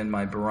always been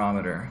my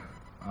barometer.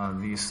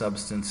 These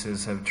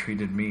substances have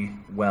treated me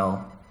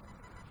well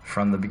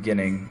from the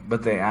beginning,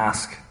 but they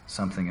ask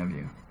something of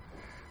you.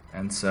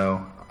 And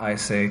so I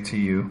say to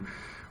you,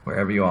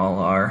 wherever you all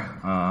are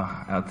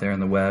out there in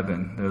the web,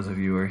 and those of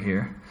you who are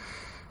here,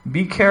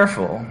 be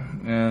careful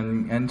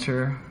and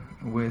enter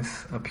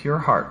with a pure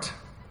heart.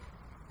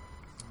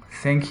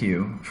 Thank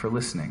you for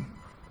listening.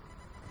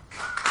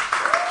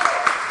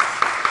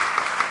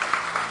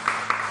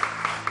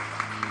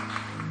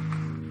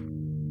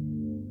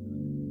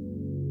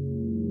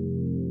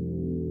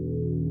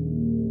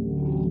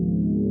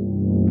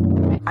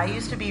 I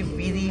used to be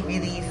really,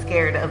 really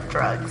scared of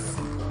drugs.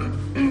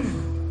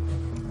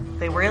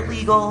 They were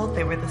illegal.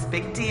 They were this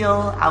big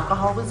deal.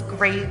 Alcohol was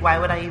great. Why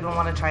would I even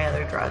want to try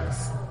other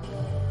drugs?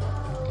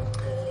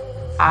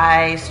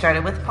 I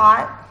started with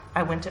pot.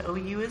 I went to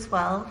OU as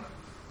well.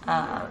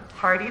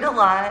 Partied a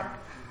lot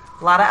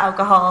of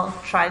alcohol,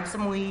 tried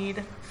some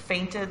weed,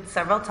 fainted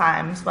several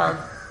times while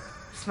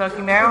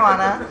smoking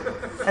marijuana.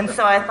 And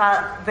so I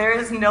thought,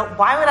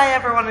 why would I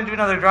ever want to do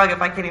another drug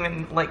if I can't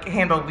even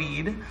handle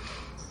weed?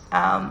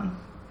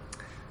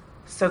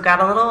 So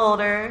got a little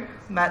older,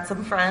 met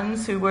some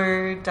friends who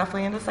were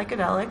definitely into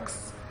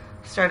psychedelics,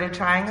 started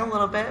trying a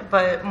little bit,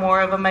 but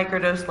more of a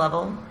microdose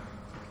level,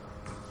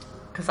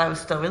 because I was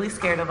still really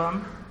scared of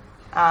them.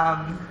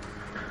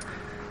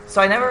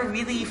 So I never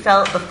really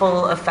felt the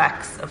full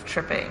effects of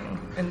tripping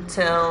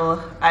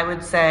until, I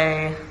would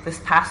say, this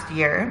past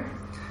year.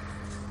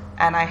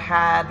 And I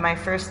had my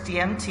first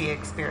DMT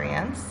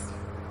experience.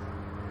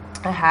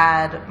 I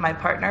had my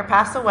partner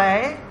pass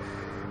away,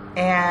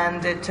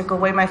 and it took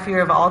away my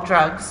fear of all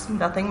drugs.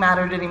 Nothing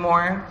mattered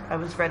anymore. I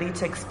was ready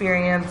to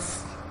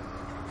experience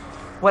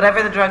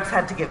whatever the drugs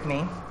had to give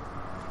me.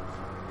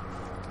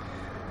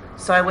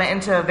 So I went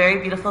into a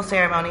very beautiful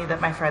ceremony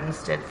that my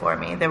friends did for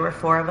me. There were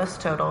 4 of us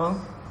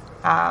total.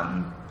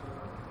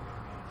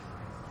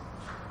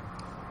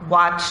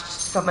 Watched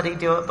somebody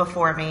do it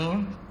before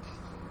me.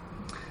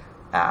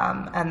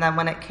 And then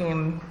when it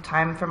came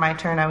time for my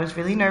turn, I was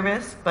really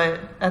nervous, but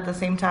at the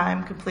same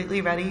time, completely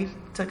ready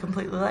to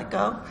completely let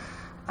go.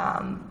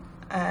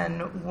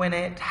 And when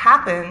it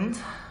happened,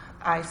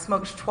 I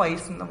smoked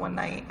twice in the one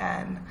night.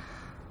 And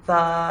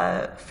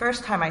the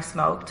first time I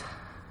smoked,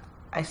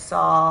 I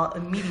saw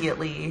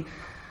immediately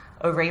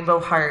a rainbow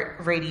heart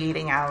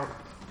radiating out.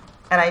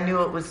 And I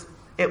knew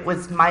it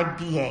was my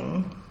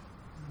being.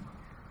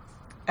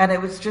 And it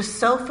was just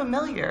so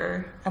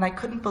familiar. And I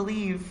couldn't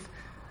believe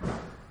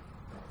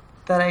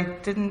that I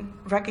didn't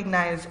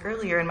recognize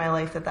earlier in my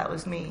life that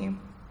was me.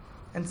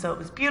 And so it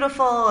was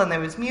beautiful, and there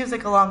was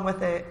music along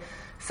with it.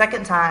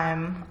 Second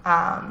time,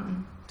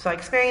 so I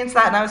experienced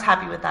that, and I was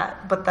happy with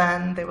that. But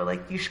then they were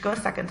like, you should go a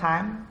second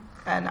time.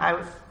 And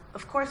I,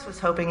 of course, was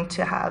hoping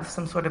to have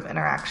some sort of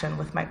interaction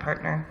with my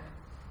partner.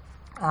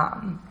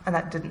 And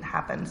that didn't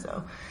happen,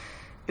 so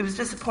it was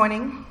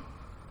disappointing.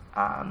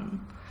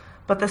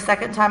 But the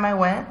second time I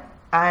went,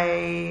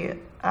 I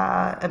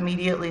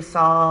immediately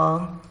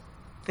saw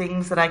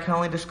things that I can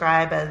only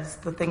describe as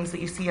the things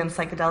that you see in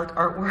psychedelic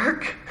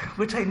artwork,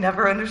 which I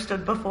never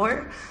understood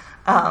before.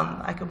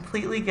 I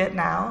completely get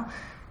now.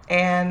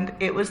 And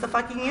it was the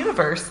fucking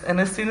universe. And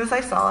as soon as I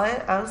saw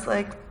it, I was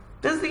like,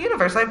 this is the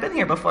universe. I've been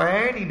here before.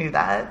 I already knew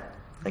that.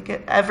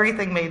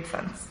 Everything made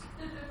sense.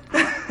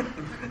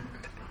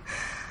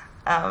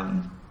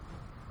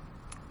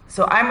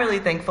 So I'm really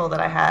thankful that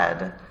I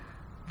had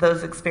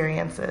those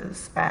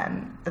experiences.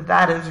 And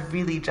that is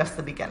really just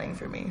the beginning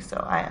for me. So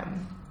I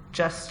am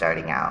just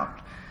starting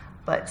out.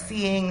 But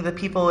seeing the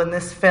people in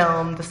this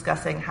film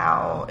discussing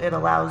how it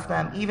allows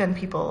them, even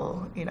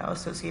people,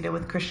 associated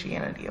with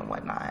Christianity and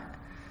whatnot,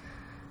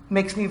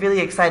 makes me really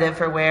excited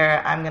for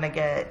where I'm going to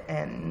get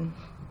and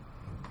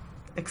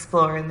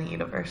explore in the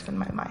universe in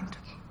my mind.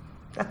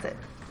 That's it.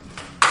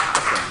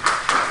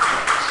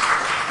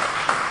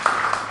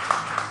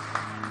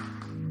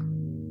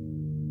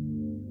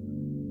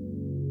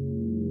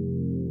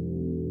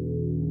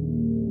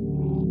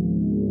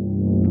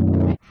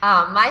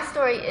 My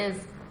story is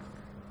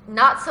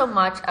not so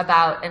much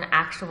about an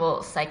actual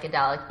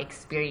psychedelic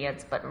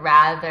experience, but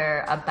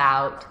rather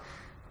about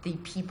the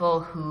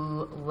people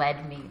who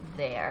led me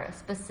there,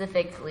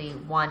 specifically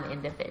one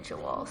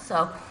individual.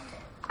 So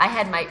I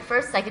had my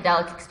first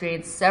psychedelic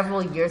experience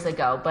several years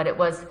ago, but it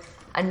was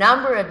a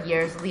number of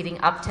years leading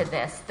up to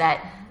this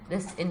that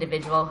this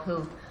individual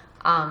who,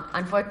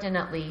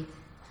 unfortunately,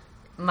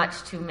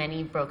 much too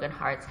many broken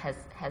hearts,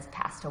 has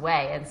passed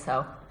away. And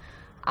so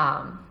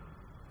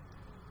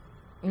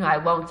I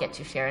won't get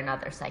to share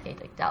another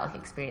psychedelic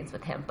experience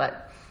with him,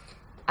 but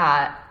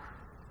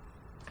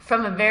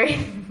from the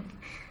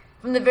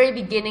very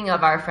beginning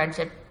of our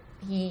friendship,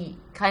 he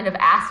kind of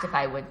asked if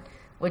I would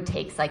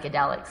take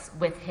psychedelics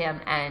with him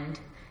and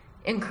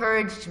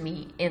encouraged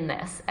me in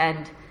this.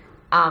 And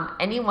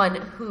anyone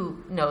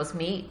who knows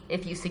me,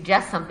 if you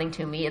suggest something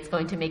to me, it's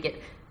going to make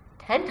it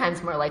 10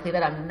 times more likely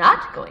that I'm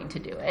not going to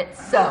do it.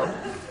 So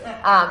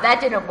that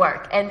didn't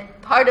work. And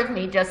part of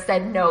me just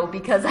said no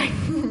because I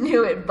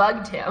knew it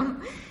bugged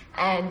him.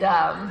 And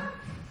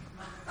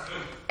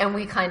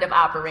we kind of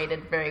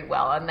operated very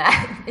well on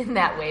that in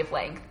that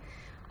wavelength.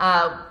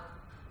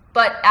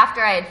 But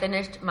after I had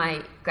finished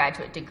my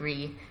graduate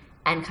degree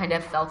and kind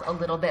of felt a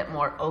little bit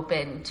more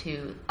open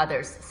to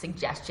others'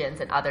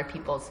 suggestions and other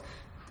people's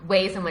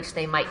ways in which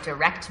they might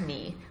direct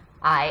me,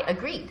 I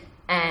agreed.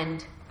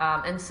 And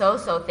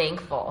so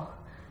thankful,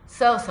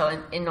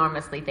 so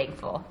enormously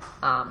thankful.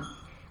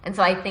 And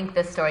so I think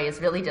this story is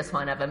really just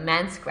one of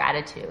immense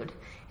gratitude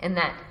in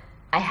that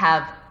I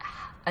have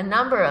a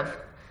number of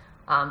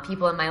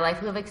people in my life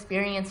who have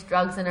experienced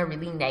drugs in a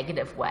really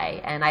negative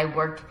way. And I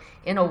work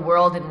in a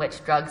world in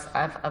which drugs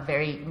are a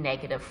very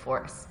negative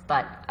force.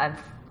 But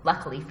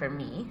luckily for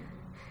me,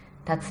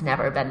 that's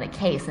never been the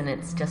case. And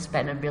it's just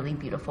been a really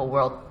beautiful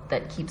world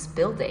that keeps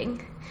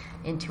building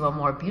into a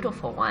more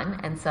beautiful one.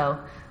 And so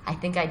I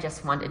think I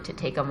just wanted to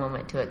take a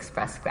moment to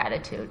express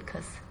gratitude,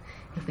 because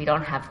if we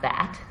don't have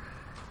that,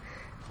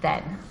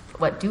 then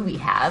what do we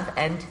have?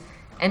 And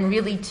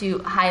really to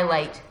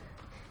highlight,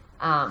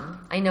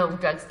 I know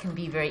drugs can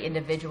be very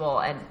individual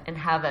and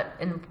have a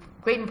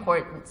great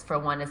importance for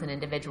one as an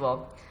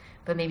individual,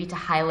 but maybe to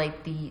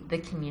highlight the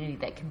community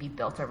that can be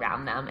built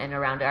around them and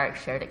around our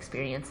shared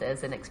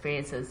experiences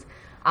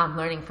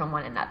learning from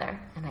one another.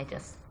 And I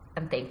just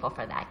am thankful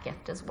for that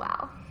gift as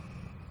well.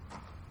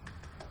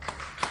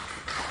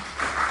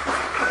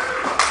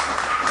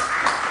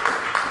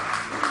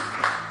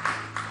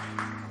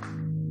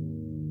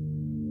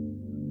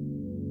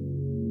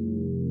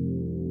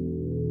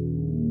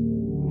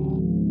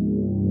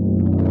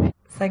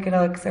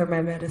 Psychedelics are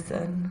my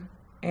medicine,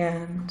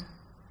 and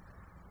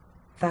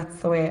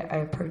that's the way I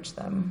approach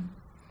them.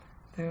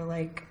 They're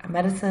like a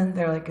medicine,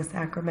 they're like a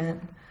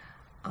sacrament,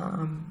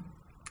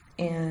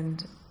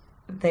 and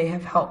they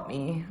have helped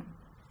me.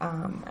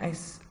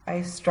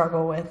 I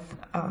struggle with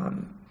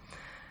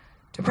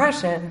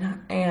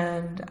depression,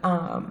 and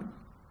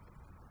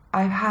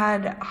I've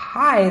had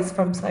highs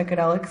from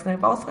psychedelics, and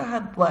I've also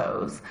had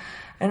lows,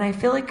 and I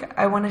feel like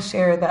I want to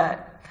share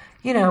that.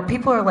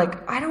 People are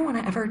like, I don't want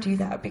to ever do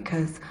that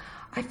because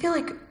I feel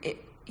like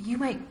you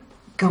might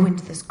go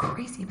into this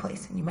crazy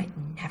place and you might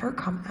never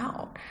come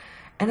out.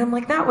 And I'm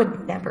like, that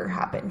would never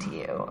happen to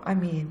you. I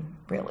mean,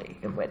 really,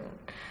 it wouldn't.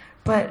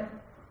 But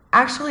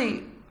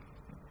actually,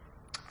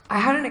 I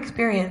had an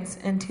experience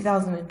in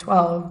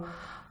 2012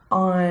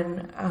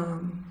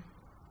 on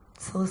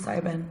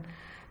psilocybin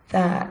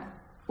that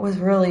was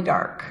really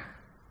dark.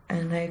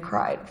 And I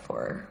cried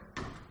for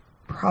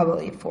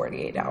probably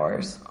 48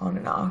 hours on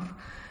and off.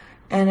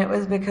 And it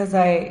was because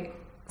I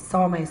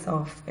saw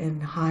myself in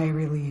high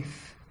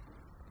relief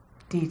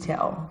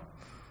detail.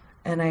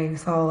 And I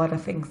saw a lot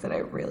of things that I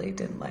really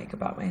didn't like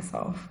about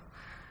myself.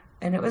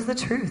 And it was the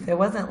truth. It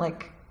wasn't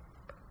like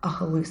a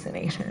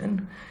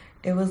hallucination.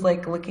 It was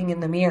like looking in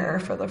the mirror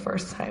for the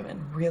first time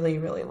and really,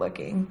 really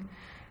looking.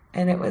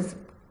 And it was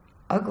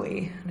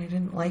ugly, and I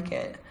didn't like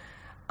it.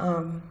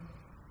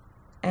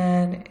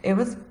 And it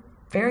was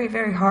very,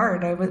 very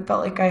hard. I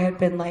felt like I had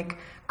been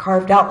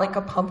carved out like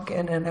a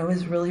pumpkin, and I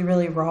was really,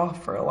 really raw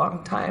for a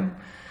long time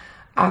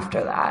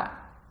after that.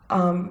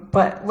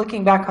 But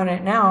looking back on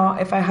it now,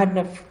 if I hadn't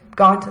have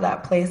gone to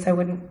that place, I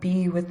wouldn't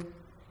be with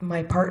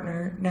my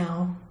partner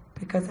now,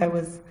 because I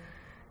was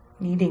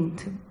needing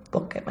to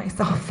look at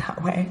myself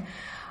that way.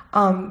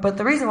 But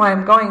the reason why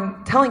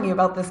I'm telling you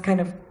about this kind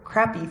of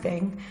crappy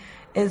thing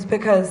is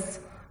because,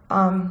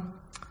 one,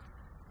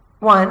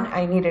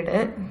 I needed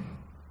it.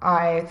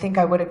 I think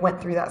I would have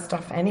went through that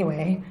stuff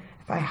anyway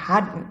if I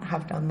hadn't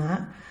have done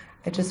that.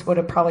 It just would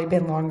have probably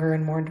been longer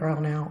and more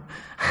drawn out.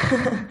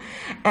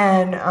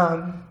 And,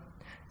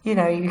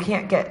 you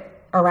can't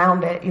get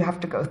around it. You have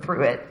to go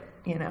through it,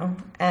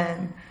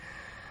 And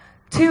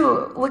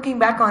two, looking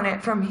back on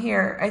it from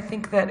here, I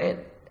think that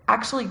it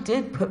actually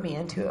did put me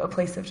into a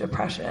place of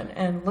depression.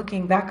 And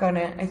looking back on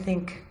it, I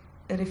think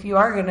that if you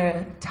are going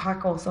to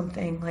tackle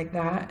something like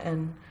that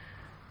and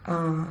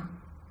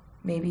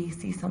maybe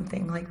see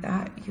something like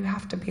that, you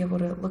have to be able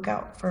to look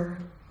out for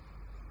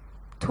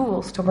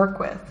tools to work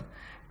with.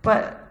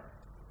 But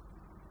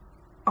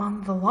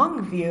on the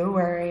long view,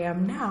 where I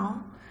am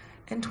now,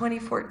 in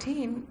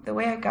 2014, the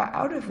way I got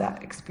out of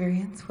that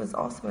experience was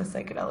also a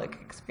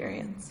psychedelic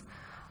experience.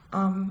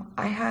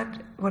 I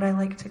had what I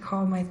like to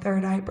call my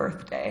third eye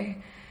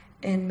birthday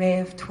in May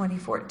of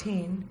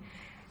 2014,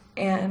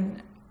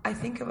 and I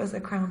think it was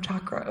a crown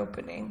chakra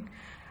opening.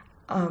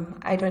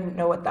 I didn't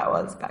know what that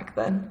was back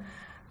then,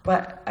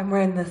 but I'm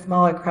wearing this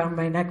mala around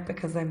my neck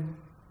because I'm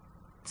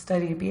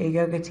studying to be a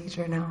yoga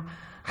teacher now,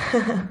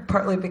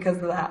 partly because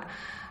of that.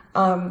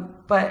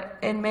 But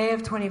in May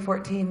of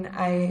 2014,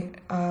 I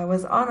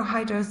was on a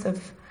high dose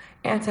of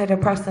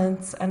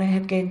antidepressants, and I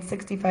had gained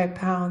 65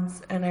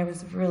 pounds, and I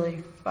was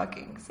really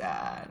fucking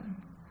sad.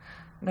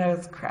 And I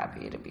was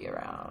crappy to be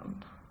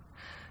around.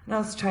 And I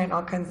was trying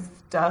all kinds of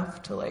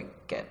stuff to,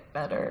 get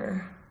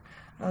better.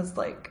 I was,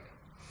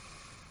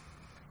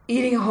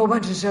 eating a whole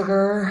bunch of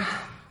sugar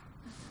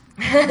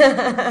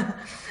and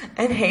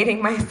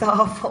hating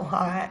myself a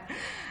lot.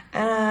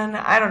 And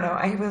I don't know,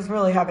 I was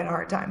really having a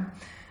hard time.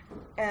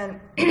 And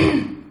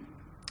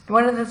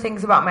one of the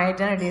things about my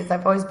identity is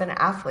I've always been an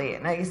athlete,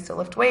 and I used to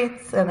lift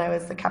weights, and I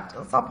was the captain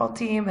of the softball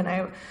team, and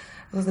I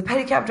was a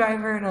pedicab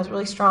driver, and I was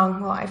really strong.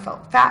 Well, I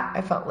felt fat,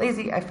 I felt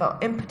lazy, I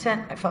felt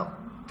impotent, I felt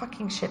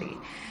fucking shitty.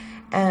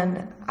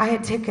 And I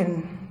had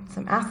taken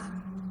some acid,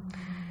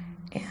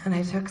 and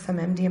I took some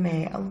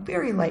MDMA, a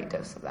very light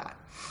dose of that.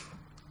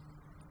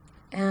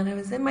 And I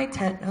was in my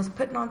tent, and I was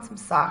putting on some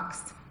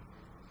socks.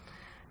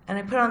 And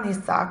I put on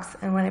these socks,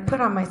 and when I put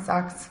on my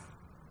socks,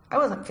 I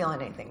wasn't feeling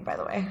anything, by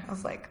the way. I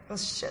was like,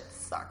 this shit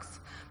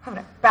sucks. I'm having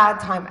a bad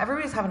time.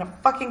 Everybody's having a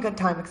fucking good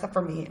time except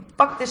for me.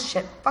 Fuck this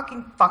shit.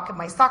 Fucking fuck. And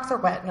my socks are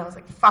wet. And I was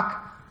like,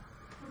 fuck.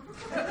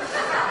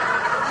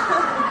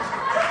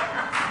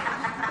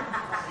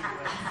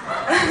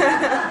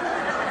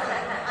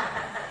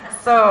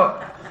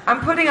 So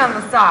I'm putting on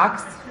the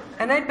socks,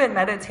 and I'd been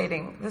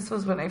meditating. This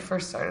was when I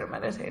first started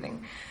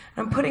meditating.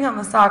 And I'm putting on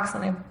the socks,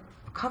 and I'm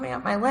coming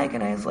up my leg,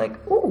 and I was like,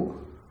 ooh,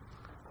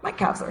 my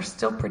calves are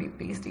still pretty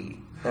beastie.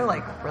 They're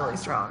really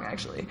strong,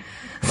 actually.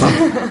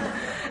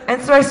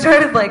 And so I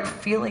started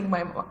feeling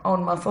my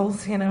own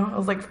muscles, I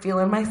was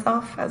feeling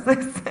myself, as they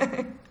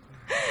say.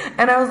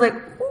 And I was like,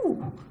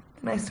 ooh.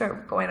 And I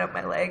started going up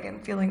my leg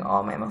and feeling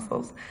all my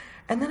muscles.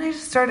 And then I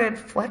just started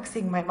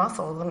flexing my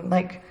muscles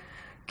and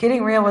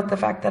getting real with the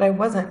fact that I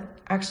wasn't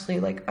actually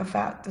a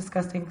fat,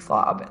 disgusting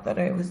slob that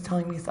I was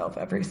telling myself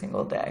every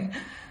single day.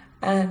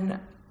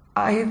 And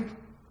I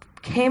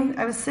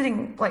was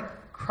sitting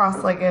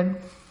cross-legged,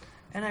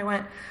 and I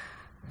went,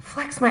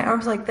 flex my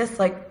arms like this,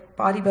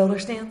 bodybuilder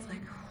stance,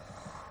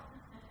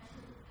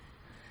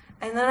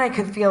 and then I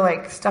could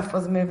feel stuff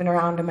was moving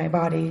around in my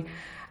body.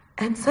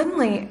 And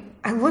suddenly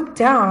I looked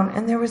down,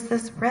 and there was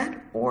this red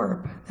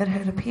orb that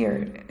had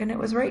appeared, and it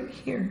was right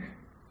here,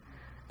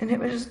 and it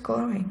was just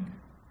glowing.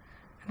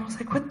 And I was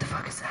like, what the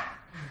fuck is that?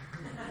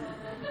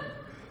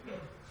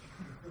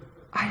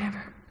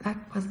 That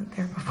wasn't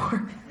there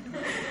before.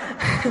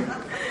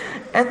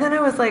 And then I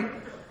was like,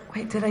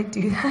 wait, did I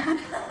do that?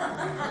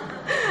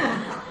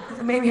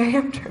 Maybe I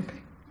am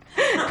tripping.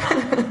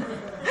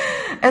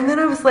 And then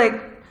I was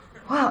like,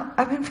 wow,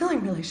 I've been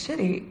feeling really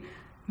shitty.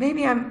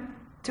 Maybe I'm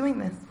doing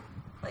this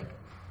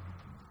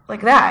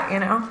like that,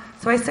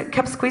 So I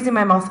kept squeezing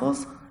my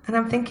muscles, and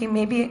I'm thinking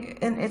maybe,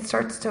 and it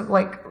starts to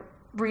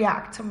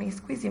react to me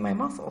squeezing my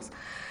muscles.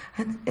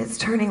 And it's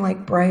turning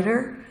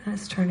brighter, and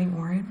it's turning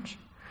orange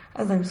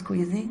as I'm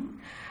squeezing.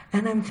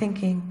 And I'm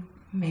thinking,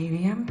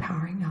 maybe I'm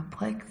powering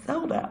up like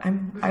Zelda.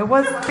 I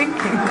was thinking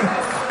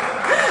this.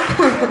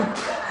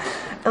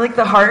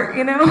 The heart,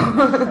 And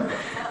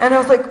I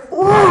was like,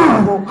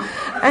 ooh.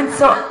 And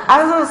so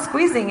as I was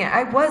squeezing it,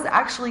 I was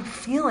actually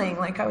feeling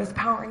I was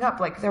powering up.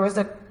 There was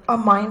a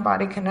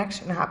mind-body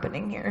connection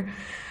happening here.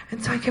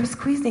 And so I kept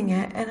squeezing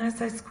it. And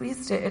as I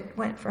squeezed it, it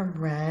went from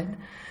red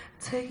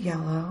to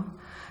yellow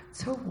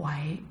to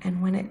white.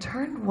 And when it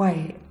turned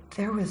white,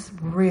 there was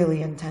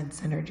really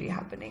intense energy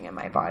happening in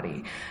my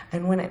body.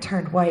 And when it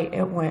turned white,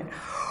 it went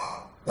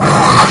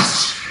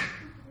whoosh,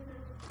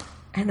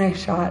 and I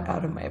shot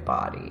out of my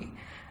body.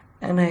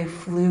 And I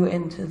flew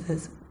into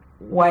this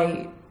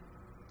white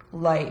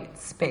light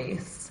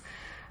space.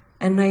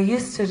 And I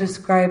used to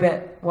describe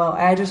it,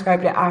 I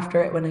described it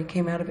after it when I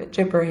came out of it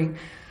gibbering.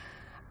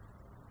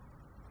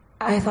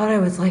 I thought I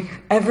was I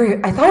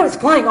thought I was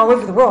flying all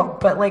over the world,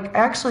 but I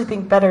actually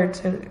think better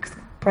to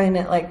explain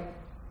it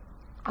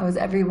I was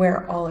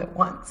everywhere all at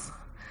once.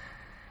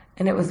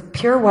 And it was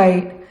pure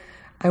white.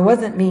 I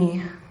wasn't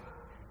me.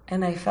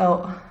 And I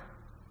felt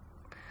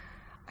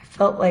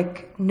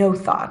like no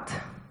thought.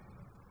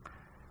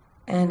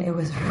 and it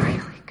was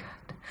really good.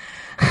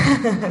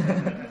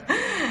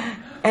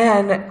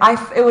 And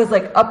it was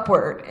like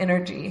upward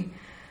energy.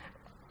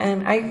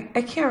 And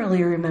I can't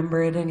really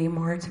remember it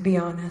anymore, to be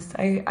honest.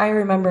 I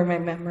remember my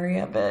memory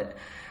of it.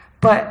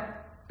 But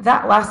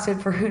that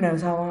lasted for who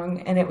knows how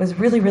long, and it was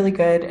really, really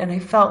good, and I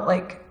felt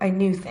like I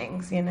knew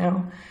things, you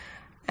know.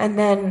 And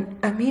then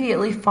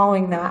immediately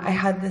following that, I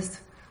had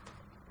this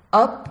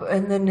up,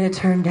 and then it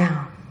turned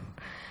down.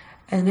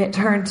 And it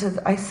turned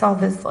to, I saw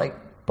this like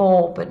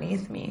bowl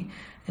beneath me,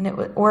 and it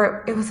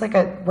was like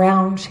a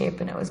round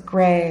shape, and it was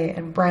gray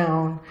and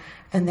brown,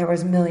 and there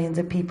was millions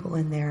of people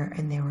in there,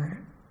 and they were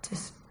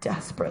just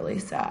desperately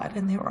sad,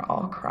 and they were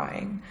all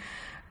crying.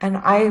 And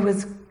I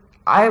was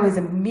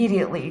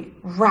immediately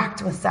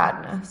racked with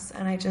sadness,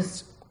 and I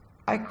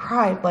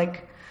cried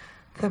like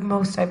the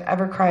most I've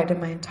ever cried in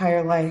my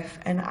entire life.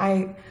 And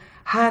I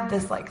had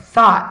this like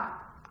thought,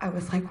 I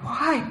was like,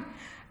 why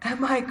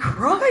am I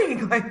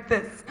crying like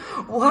this?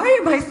 Why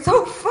am I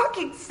so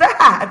fucking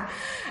sad?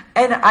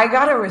 And I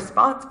got a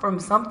response from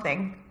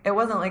something. It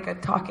wasn't like a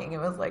talking, it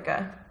was like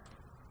a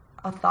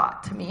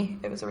thought to me.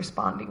 It was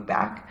responding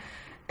back.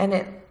 And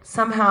it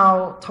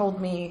somehow told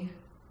me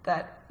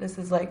that this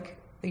is like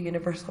the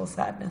universal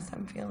sadness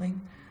I'm feeling.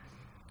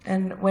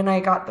 And when I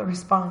got the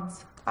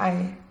response,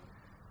 I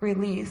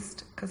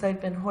released, because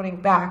I'd been holding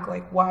back,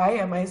 like, why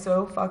am I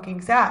so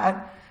fucking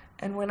sad?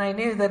 And when I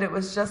knew that it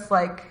was just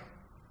like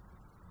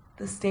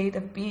the state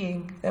of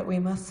being that we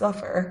must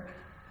suffer,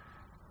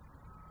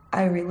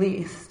 I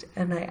released,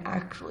 and I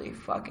actually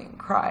fucking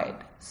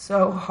cried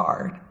so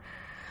hard.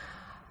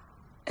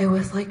 It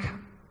was like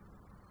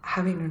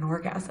having an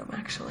orgasm,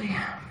 actually.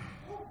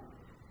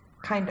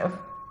 Kind of.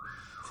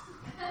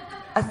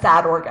 A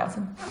sad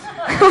orgasm.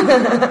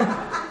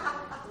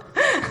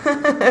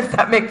 If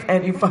that makes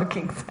any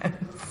fucking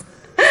sense.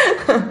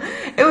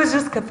 It was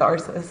just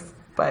catharsis,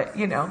 but,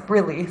 you know,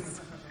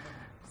 release.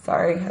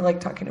 Sorry, I like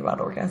talking about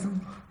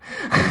orgasm.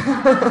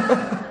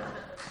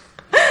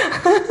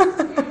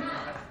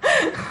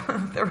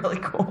 They're really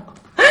cool.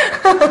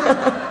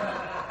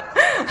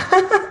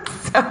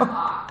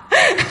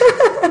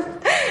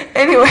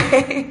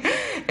 Anyway,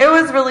 it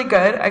was really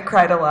good. I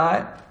cried a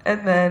lot.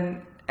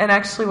 And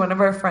actually one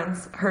of our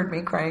friends heard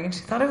me crying, and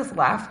she thought I was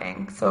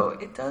laughing. So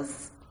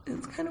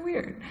it's kind of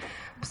weird.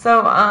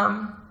 So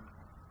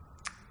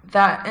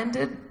that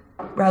ended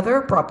rather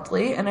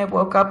abruptly, and I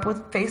woke up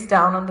with face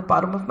down on the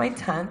bottom of my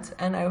tent,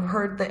 and I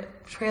heard the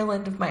trail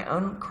end of my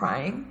own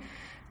crying,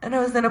 and I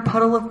was in a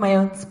puddle of my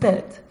own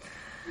spit.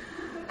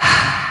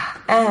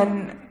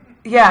 And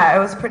yeah, it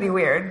was pretty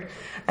weird.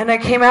 And I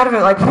came out of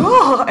it like,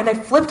 whoa, and I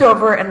flipped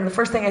over, and the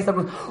first thing I said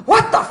was,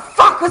 what the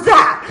fuck was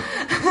that?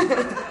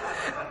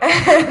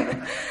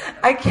 And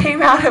I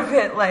came out of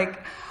it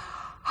like,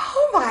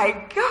 oh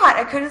my God,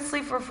 I couldn't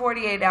sleep for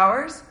 48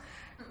 hours.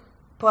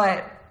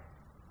 But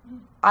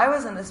I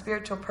wasn't a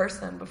spiritual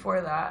person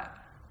before that.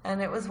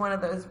 And it was one of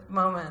those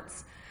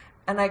moments.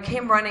 And I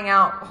came running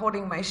out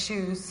holding my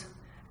shoes,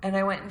 and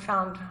I went and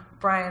found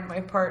Brian,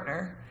 my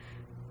partner.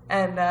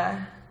 And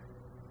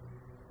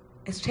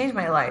it's changed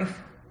my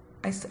life.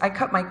 I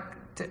cut my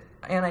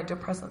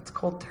antidepressants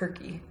cold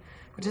turkey,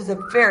 which is a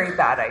very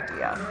bad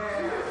idea.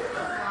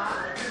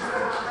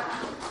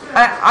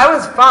 I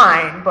was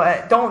fine,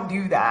 but don't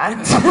do that.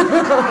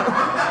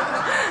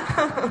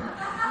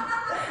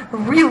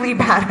 Really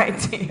bad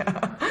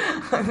idea.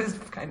 I was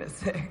kind of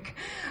sick.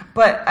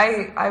 But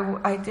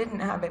I didn't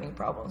have any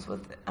problems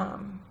with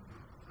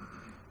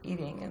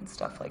eating and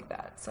stuff like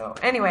that. So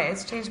anyway,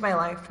 it's changed my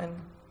life, and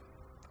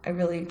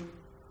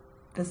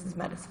this is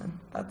medicine.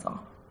 That's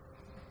all.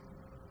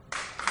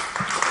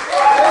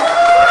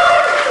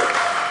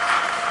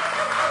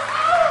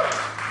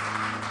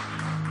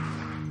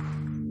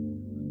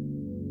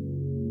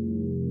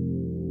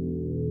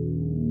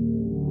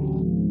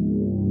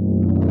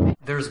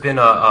 There's been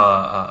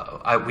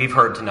we've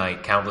heard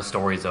tonight countless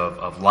stories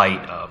of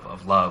light,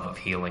 of love, of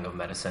healing, of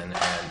medicine,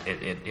 and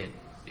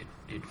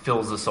it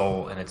fills the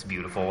soul, and it's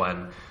beautiful.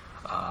 And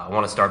I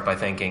want to start by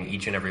thanking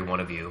each and every one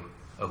of you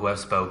who have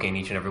spoken,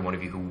 each and every one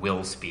of you who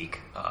will speak,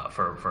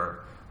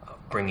 for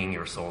bringing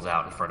your souls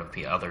out in front of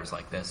others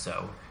like this.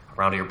 So a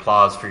round of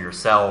applause for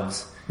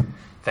yourselves.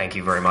 Thank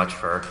you very much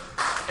for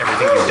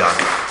everything you've done.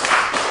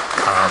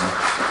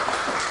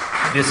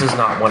 This is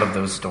not one of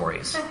those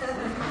stories.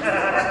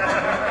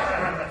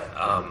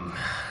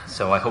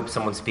 So I hope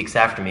someone speaks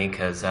after me,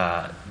 because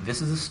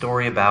this is a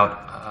story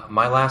about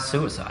my last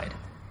suicide.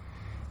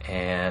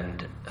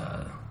 And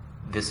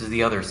this is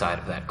the other side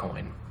of that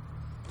coin.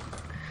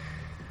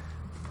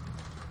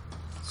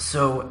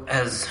 So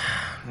as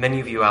many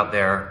of you out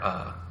there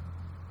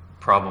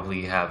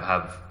probably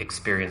have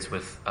experience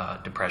with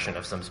depression,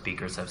 as some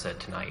speakers have said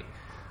tonight,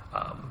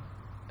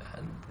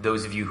 and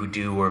those of you who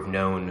do or have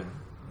known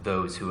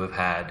those who have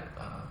had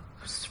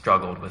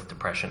struggled with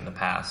depression in the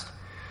past,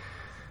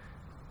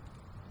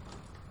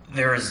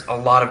 there's a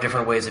lot of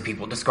different ways that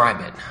people describe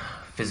it.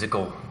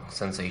 Physical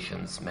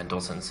sensations, mental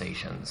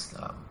sensations.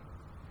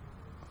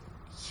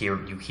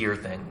 You hear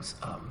things.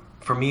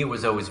 For me, it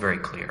was always very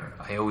clear.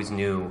 I always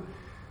knew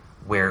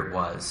where it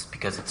was,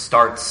 because it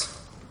starts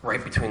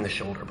right between the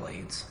shoulder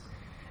blades.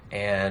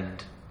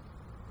 And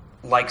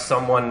like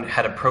someone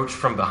had approached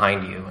from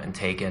behind you and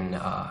taken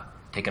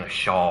a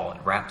shawl,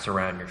 it wraps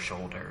around your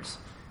shoulders,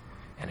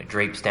 and it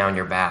drapes down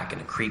your back,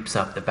 and it creeps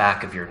up the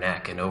back of your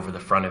neck and over the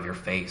front of your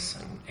face,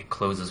 and it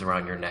closes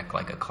around your neck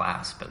like a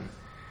clasp.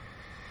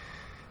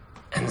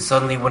 And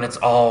suddenly, when it's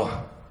all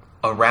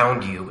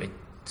around you, it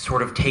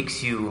sort of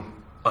takes you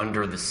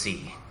under the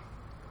sea.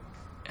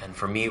 And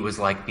for me, it was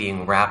like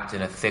being wrapped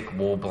in a thick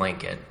wool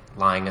blanket,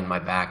 lying on my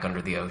back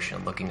under the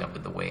ocean, looking up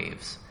at the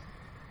waves.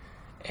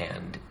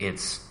 And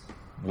it's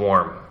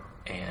warm,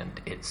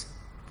 and it's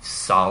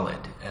solid,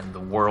 and the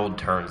world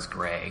turns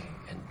gray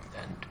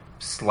and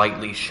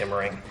slightly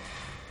shimmering.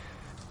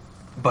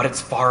 But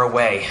it's far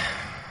away.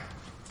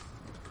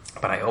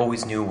 But I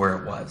always knew where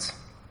it was.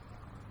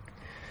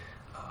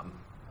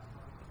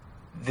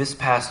 This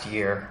past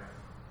year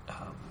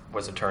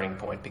was a turning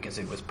point because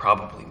it was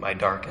probably my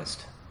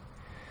darkest.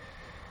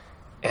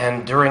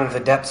 And during the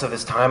depths of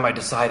this time, I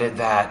decided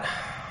that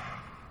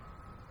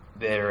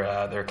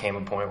there came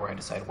a point where I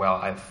decided, well,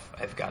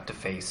 I've got to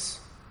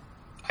face.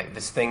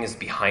 This thing is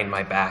behind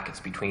my back. It's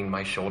between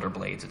my shoulder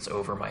blades. It's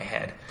over my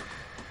head.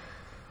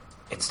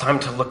 It's time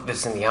to look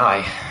this in the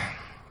eye.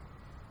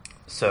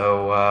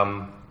 So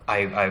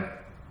I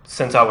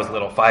since I was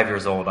little, 5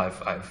 years old,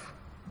 I've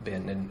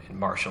been in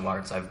martial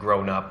arts. I've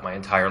grown up my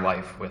entire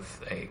life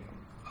with a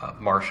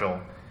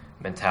martial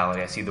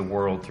mentality. I see the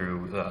world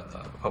through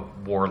a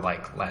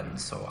warlike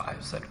lens. So I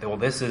said, well,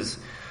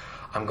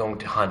 I'm going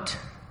to hunt.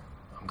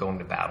 I'm going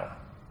to battle.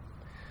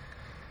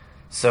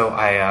 So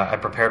I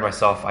prepared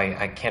myself.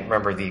 I can't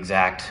remember the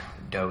exact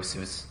dose. It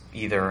was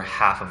either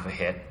half of a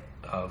hit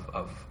of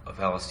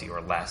LSD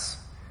or less.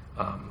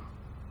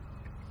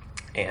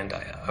 And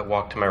I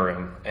walked to my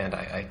room, and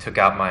I took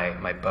out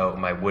my bow,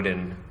 my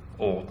wooden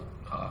old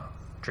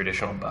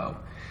traditional bow.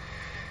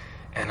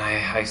 And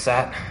I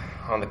sat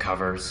on the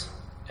covers,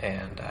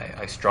 and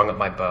I strung up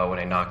my bow,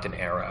 and I nocked an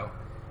arrow.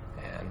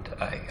 And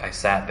I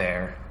sat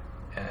there,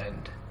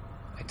 and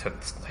I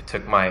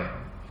took my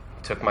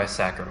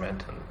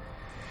sacrament,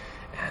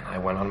 and I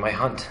went on my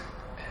hunt,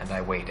 and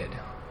I waited,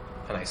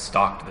 and I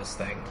stalked this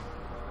thing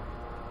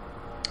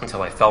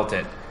until I felt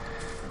it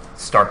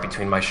start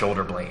between my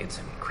shoulder blades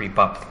and creep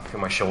up through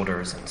my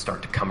shoulders and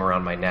start to come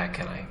around my neck,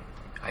 and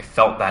I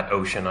felt that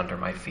ocean under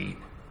my feet.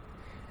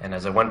 And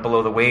as I went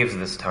below the waves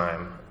this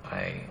time,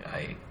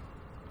 I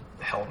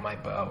held my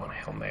bow and I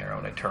held my arrow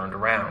and I turned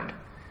around.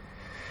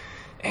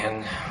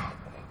 And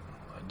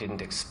I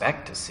didn't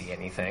expect to see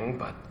anything,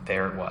 but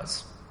there it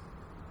was.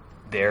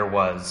 There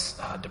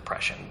was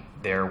depression.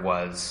 There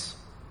was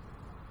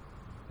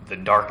the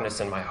darkness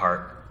in my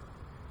heart,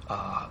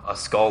 a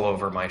skull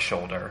over my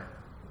shoulder,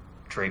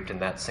 draped in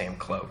that same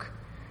cloak,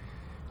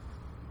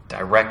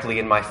 directly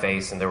in my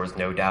face, and there was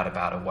no doubt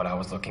about it what I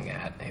was looking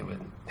at. It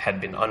had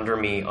been under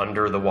me,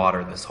 under the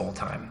water this whole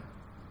time.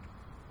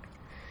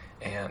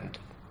 And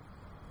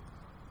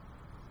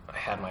I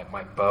had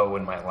my bow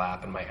in my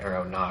lap and my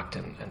arrow knocked,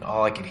 and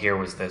all I could hear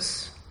was the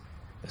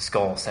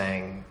skull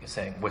saying,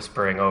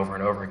 whispering over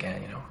and over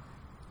again,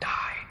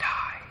 die,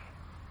 die,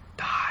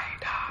 die,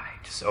 die,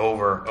 just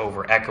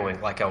over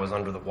echoing like I was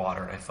under the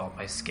water, and I felt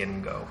my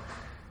skin go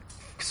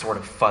sort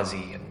of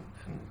fuzzy, and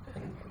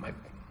my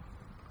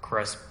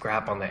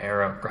grasp on the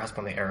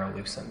arrow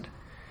loosened.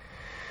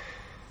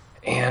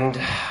 And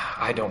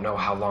I don't know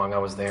how long I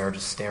was there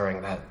just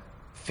staring that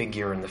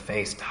figure in the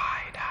face,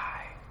 die,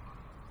 die.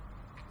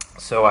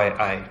 So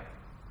I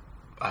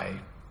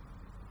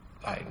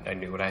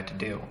knew what I had to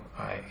do.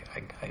 I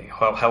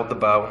held the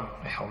bow,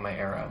 I held my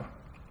arrow.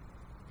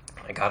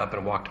 I got up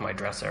and walked to my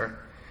dresser,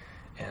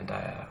 and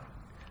I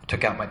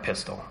took out my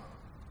pistol.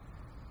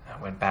 I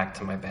went back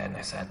to my bed and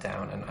I sat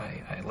down and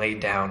I laid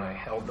down. I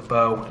held the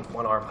bow in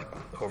one arm, like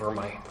over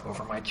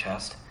my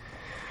chest,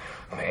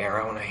 my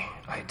arrow, and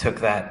I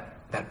took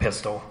that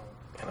pistol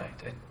and I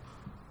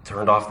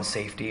turned off the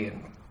safety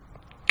and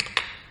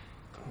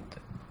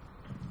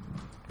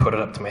put it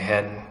up to my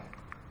head and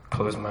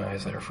closed my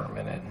eyes there for a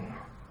minute and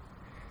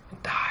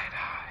die.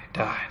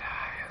 And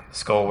the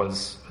skull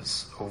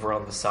was over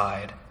on the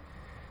side,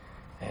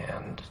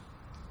 and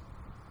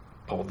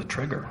pulled the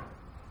trigger,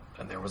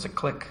 and there was a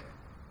click.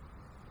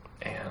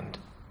 And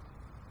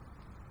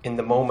in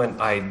the moment,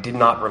 I did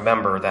not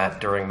remember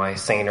that during my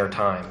saner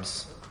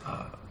times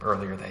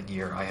earlier that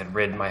year, I had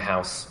rid my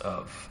house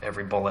of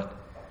every bullet.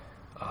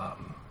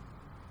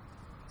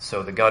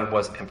 So the gun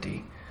was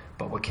empty,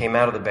 but what came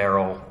out of the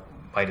barrel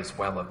might as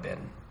well have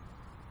been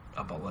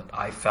a bullet.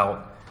 I felt,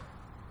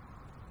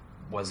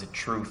 was it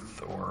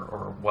truth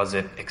or was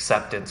it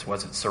acceptance?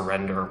 Was it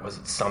surrender? Was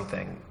it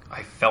something?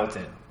 I felt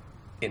it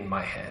in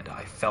my head.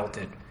 I felt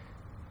it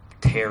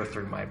tear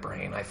through my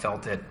brain. I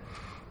felt it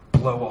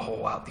blow a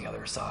hole out the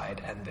other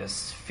side, and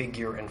this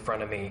figure in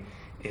front of me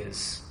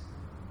is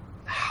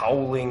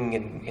howling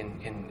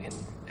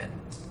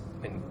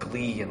in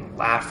glee and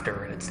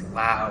laughter, and it's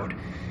loud.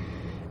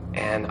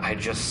 And I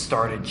just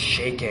started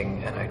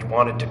shaking, and I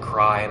wanted to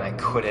cry, and I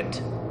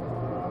couldn't.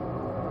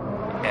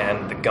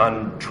 and the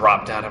gun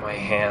dropped out of my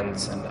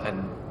hands, and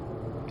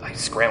I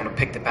scrambled,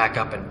 picked it back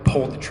up, and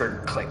pulled the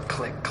trigger. Click,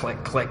 click,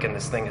 click, click, and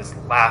this thing is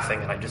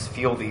laughing, and I just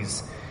feel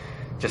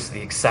just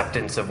the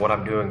acceptance of what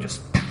I'm doing,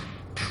 just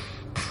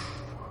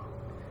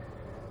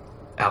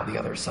out the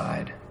other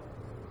side.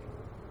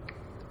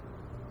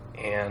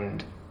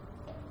 And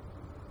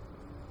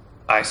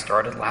I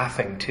started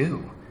laughing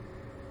too.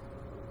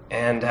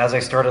 And as I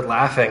started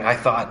laughing, I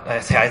thought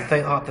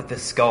that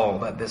this skull,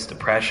 that this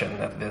depression,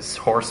 that this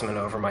horseman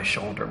over my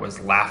shoulder was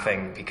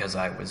laughing because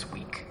I was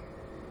weak.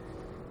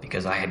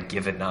 Because I had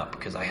given up,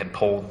 because I had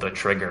pulled the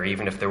trigger,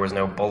 even if there was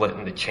no bullet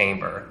in the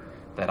chamber,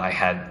 that I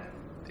had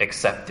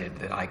accepted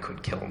that I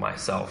could kill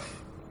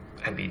myself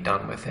and be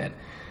done with it.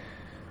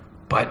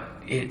 But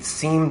it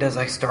seemed as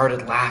I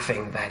started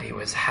laughing that he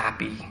was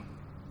happy,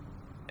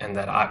 and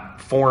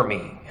that for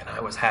me, and I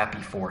was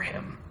happy for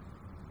him,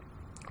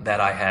 that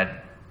I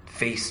had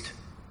faced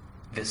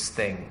this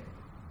thing,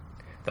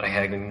 that I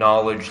had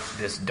acknowledged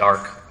this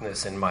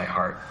darkness in my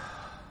heart.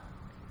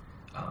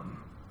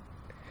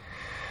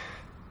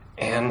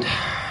 And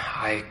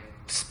I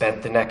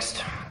spent the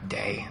next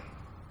day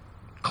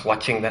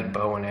clutching that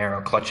bow and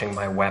arrow, clutching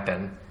my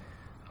weapon,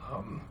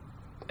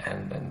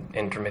 and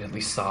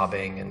intermittently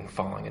sobbing and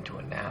falling into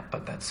a nap,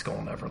 but that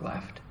skull never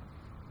left.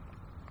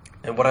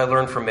 And what I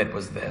learned from it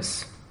was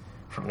this,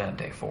 from that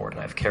day forward,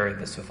 and I've carried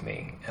this with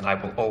me, and I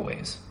will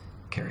always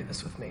carry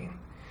this with me,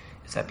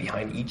 is that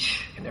behind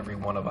each and every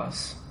one of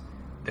us,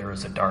 there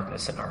is a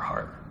darkness in our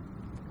heart,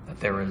 that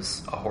there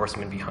is a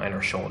horseman behind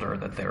our shoulder,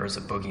 that there is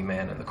a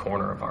boogeyman in the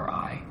corner of our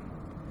eye,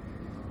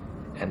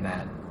 and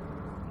that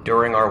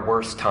during our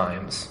worst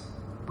times,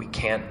 we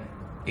can't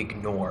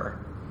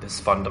ignore this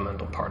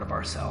fundamental part of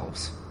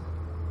ourselves.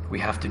 We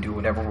have to do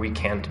whatever we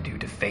can to do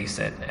to face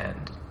it,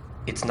 and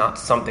it's not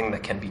something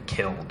that can be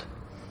killed,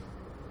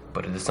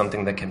 but it is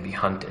something that can be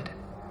hunted.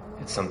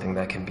 It's something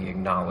that can be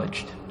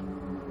acknowledged.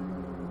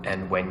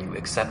 And when you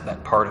accept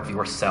that part of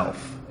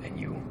yourself and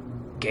you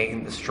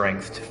gain the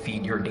strength to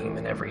feed your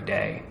demon every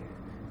day,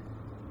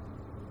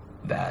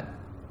 that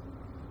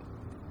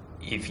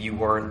if you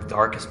were in the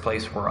darkest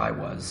place where I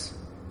was,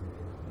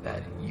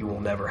 that you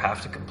will never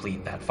have to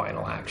complete that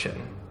final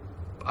action.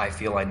 I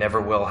feel I never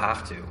will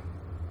have to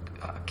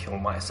kill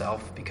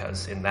myself,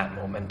 because in that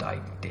moment I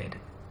did.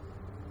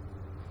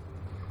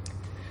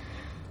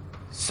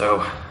 So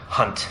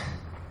hunt,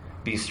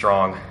 be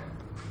strong,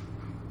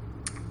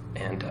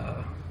 and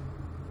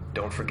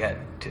don't forget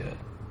to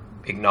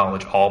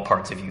acknowledge all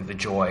parts of you, the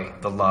joy,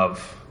 the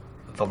love,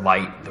 the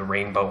light, the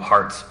rainbow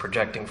hearts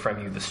projecting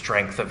from you, the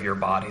strength of your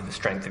body, the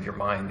strength of your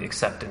mind, the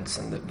acceptance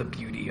and the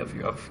beauty of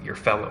your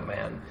fellow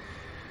man.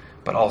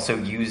 But also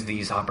use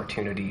these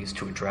opportunities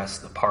to address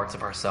the parts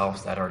of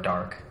ourselves that are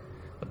dark,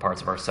 the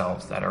parts of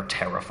ourselves that are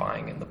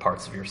terrifying, and the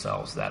parts of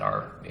yourselves that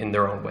are, in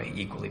their own way,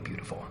 equally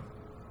beautiful.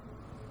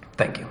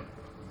 Thank you.